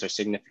friends or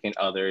significant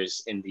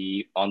others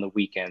on the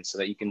weekends, so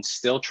that you can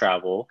still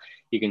travel,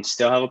 you can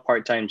still have a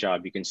part-time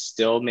job, you can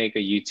still make a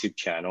YouTube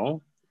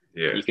channel.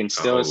 Yeah, you can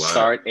still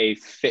start a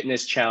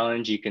fitness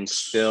challenge. You can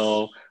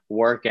still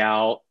work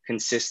out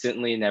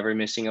consistently, never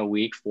missing a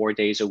week, 4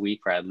 days a week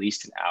for at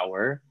least an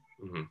hour,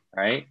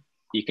 right?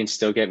 You can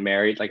still get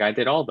married. Like I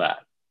did all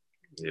that.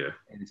 Yeah.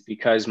 And it's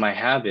because my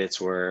habits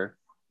were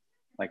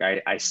like,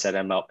 I set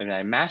them up and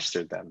I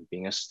mastered them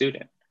being a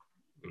student.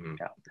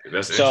 Yeah.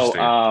 That's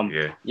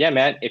interesting. Yeah,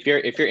 man, if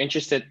you're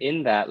interested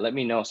in that, let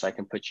me know so I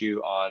can put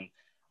you on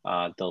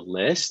the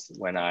list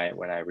when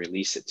I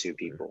release it to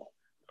people.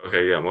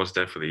 Okay, yeah, most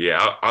definitely.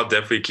 Yeah, I'll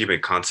definitely keep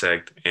in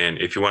contact. And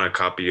if you want a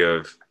copy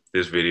of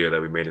this video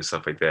that we made and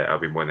stuff like that, I'll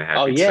be more than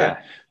happy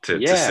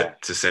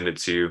to send it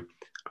to you.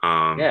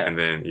 And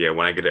then,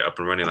 when I get it up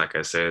and running, like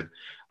I said,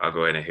 I'll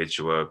go ahead and hit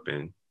you up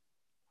and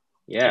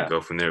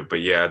go from there. But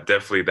yeah,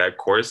 definitely that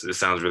course, it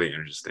sounds really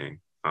interesting.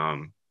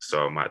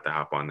 So I might have to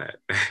hop on that.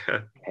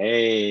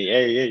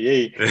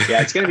 Hey.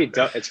 Yeah, it's going to be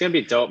dope. It's going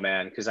to be dope,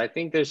 man. Because I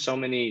think there's so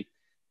many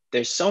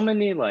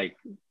like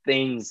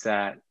things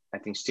that I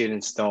think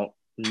students don't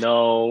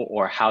know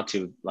or how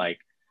to like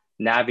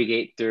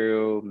navigate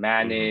through,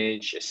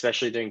 manage,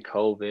 especially during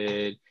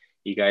COVID.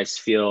 You guys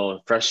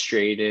feel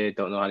frustrated,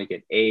 don't know how to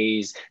get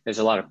A's. There's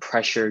a lot of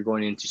pressure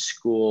going into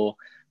school.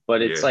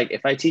 But it's like,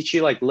 if I teach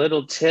you like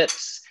little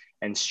tips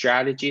and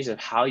strategies of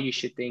how you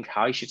should think,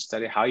 how you should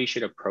study, how you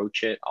should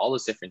approach it, all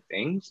those different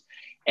things,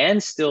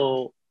 and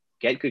still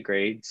get good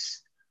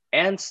grades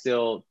and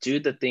still do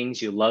the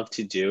things you love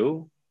to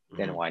do,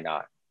 then why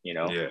not?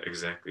 Yeah,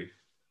 exactly.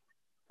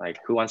 Like,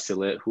 who wants to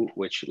live?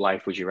 Which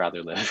life would you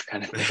rather live?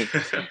 Kind of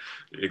thing.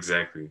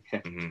 Exactly.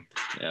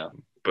 Yeah.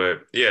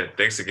 But yeah,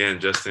 thanks again,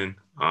 Justin,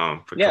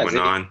 for coming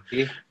on.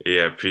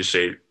 Yeah,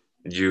 appreciate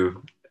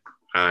you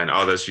and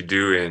all that you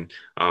do and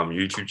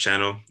YouTube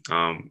channel.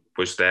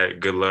 Wish that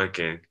good luck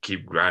and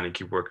keep grinding,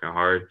 keep working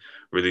hard.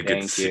 Really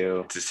good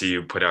to see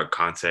you put out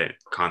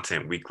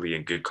content weekly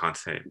and good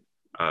content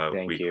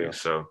weekly.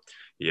 So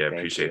yeah,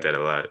 appreciate that a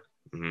lot.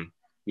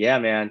 Yeah,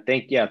 man.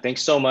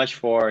 Thanks so much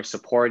for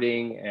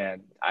supporting.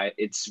 And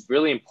it's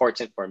really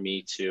important for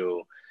me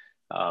to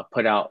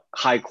put out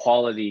high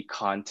quality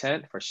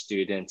content for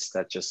students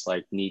that just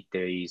like need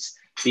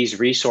these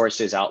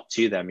resources out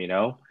to them,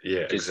 Yeah,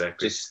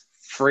 exactly. Just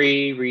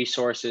free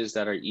resources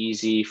that are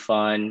easy,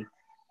 fun,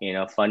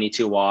 funny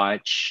to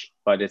watch,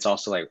 but it's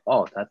also like,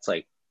 oh, that's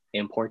like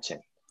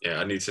important. Yeah,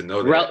 I need to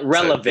know that.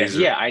 Relevant.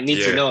 I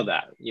need to know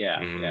that.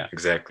 Yeah.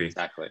 Exactly.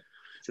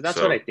 So that's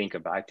what I think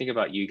about. I think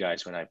about you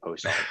guys when I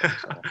post all of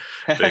them.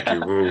 So. Thank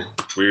you.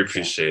 We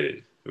appreciate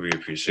it. We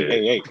appreciate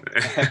it.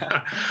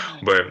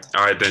 But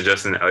all right, then,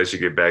 Justin, I'll let you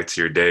get back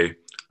to your day.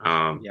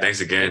 Thanks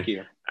again. Thank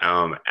you.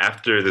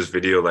 After this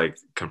video like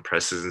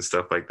compresses and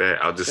stuff like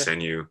that, I'll just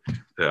send you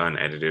the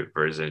unedited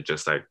version,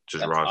 just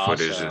raw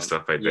footage and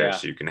stuff like that,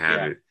 so you can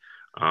have it.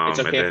 It's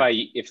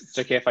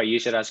okay if I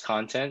use it as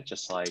content,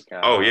 just like.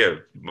 Oh yeah,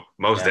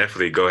 most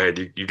definitely. Go ahead.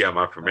 You got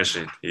my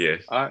permission. Yeah.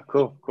 All right.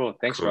 Cool.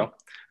 Thanks, bro.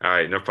 All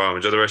right, no problem.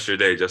 Enjoy the rest of your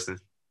day, Justin.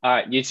 All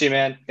right, you too,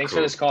 man. Thanks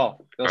for this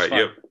call. It was fun.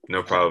 Yep,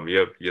 no problem.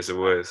 Yep, yes it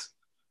was.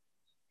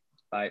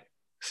 Bye.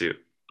 See you.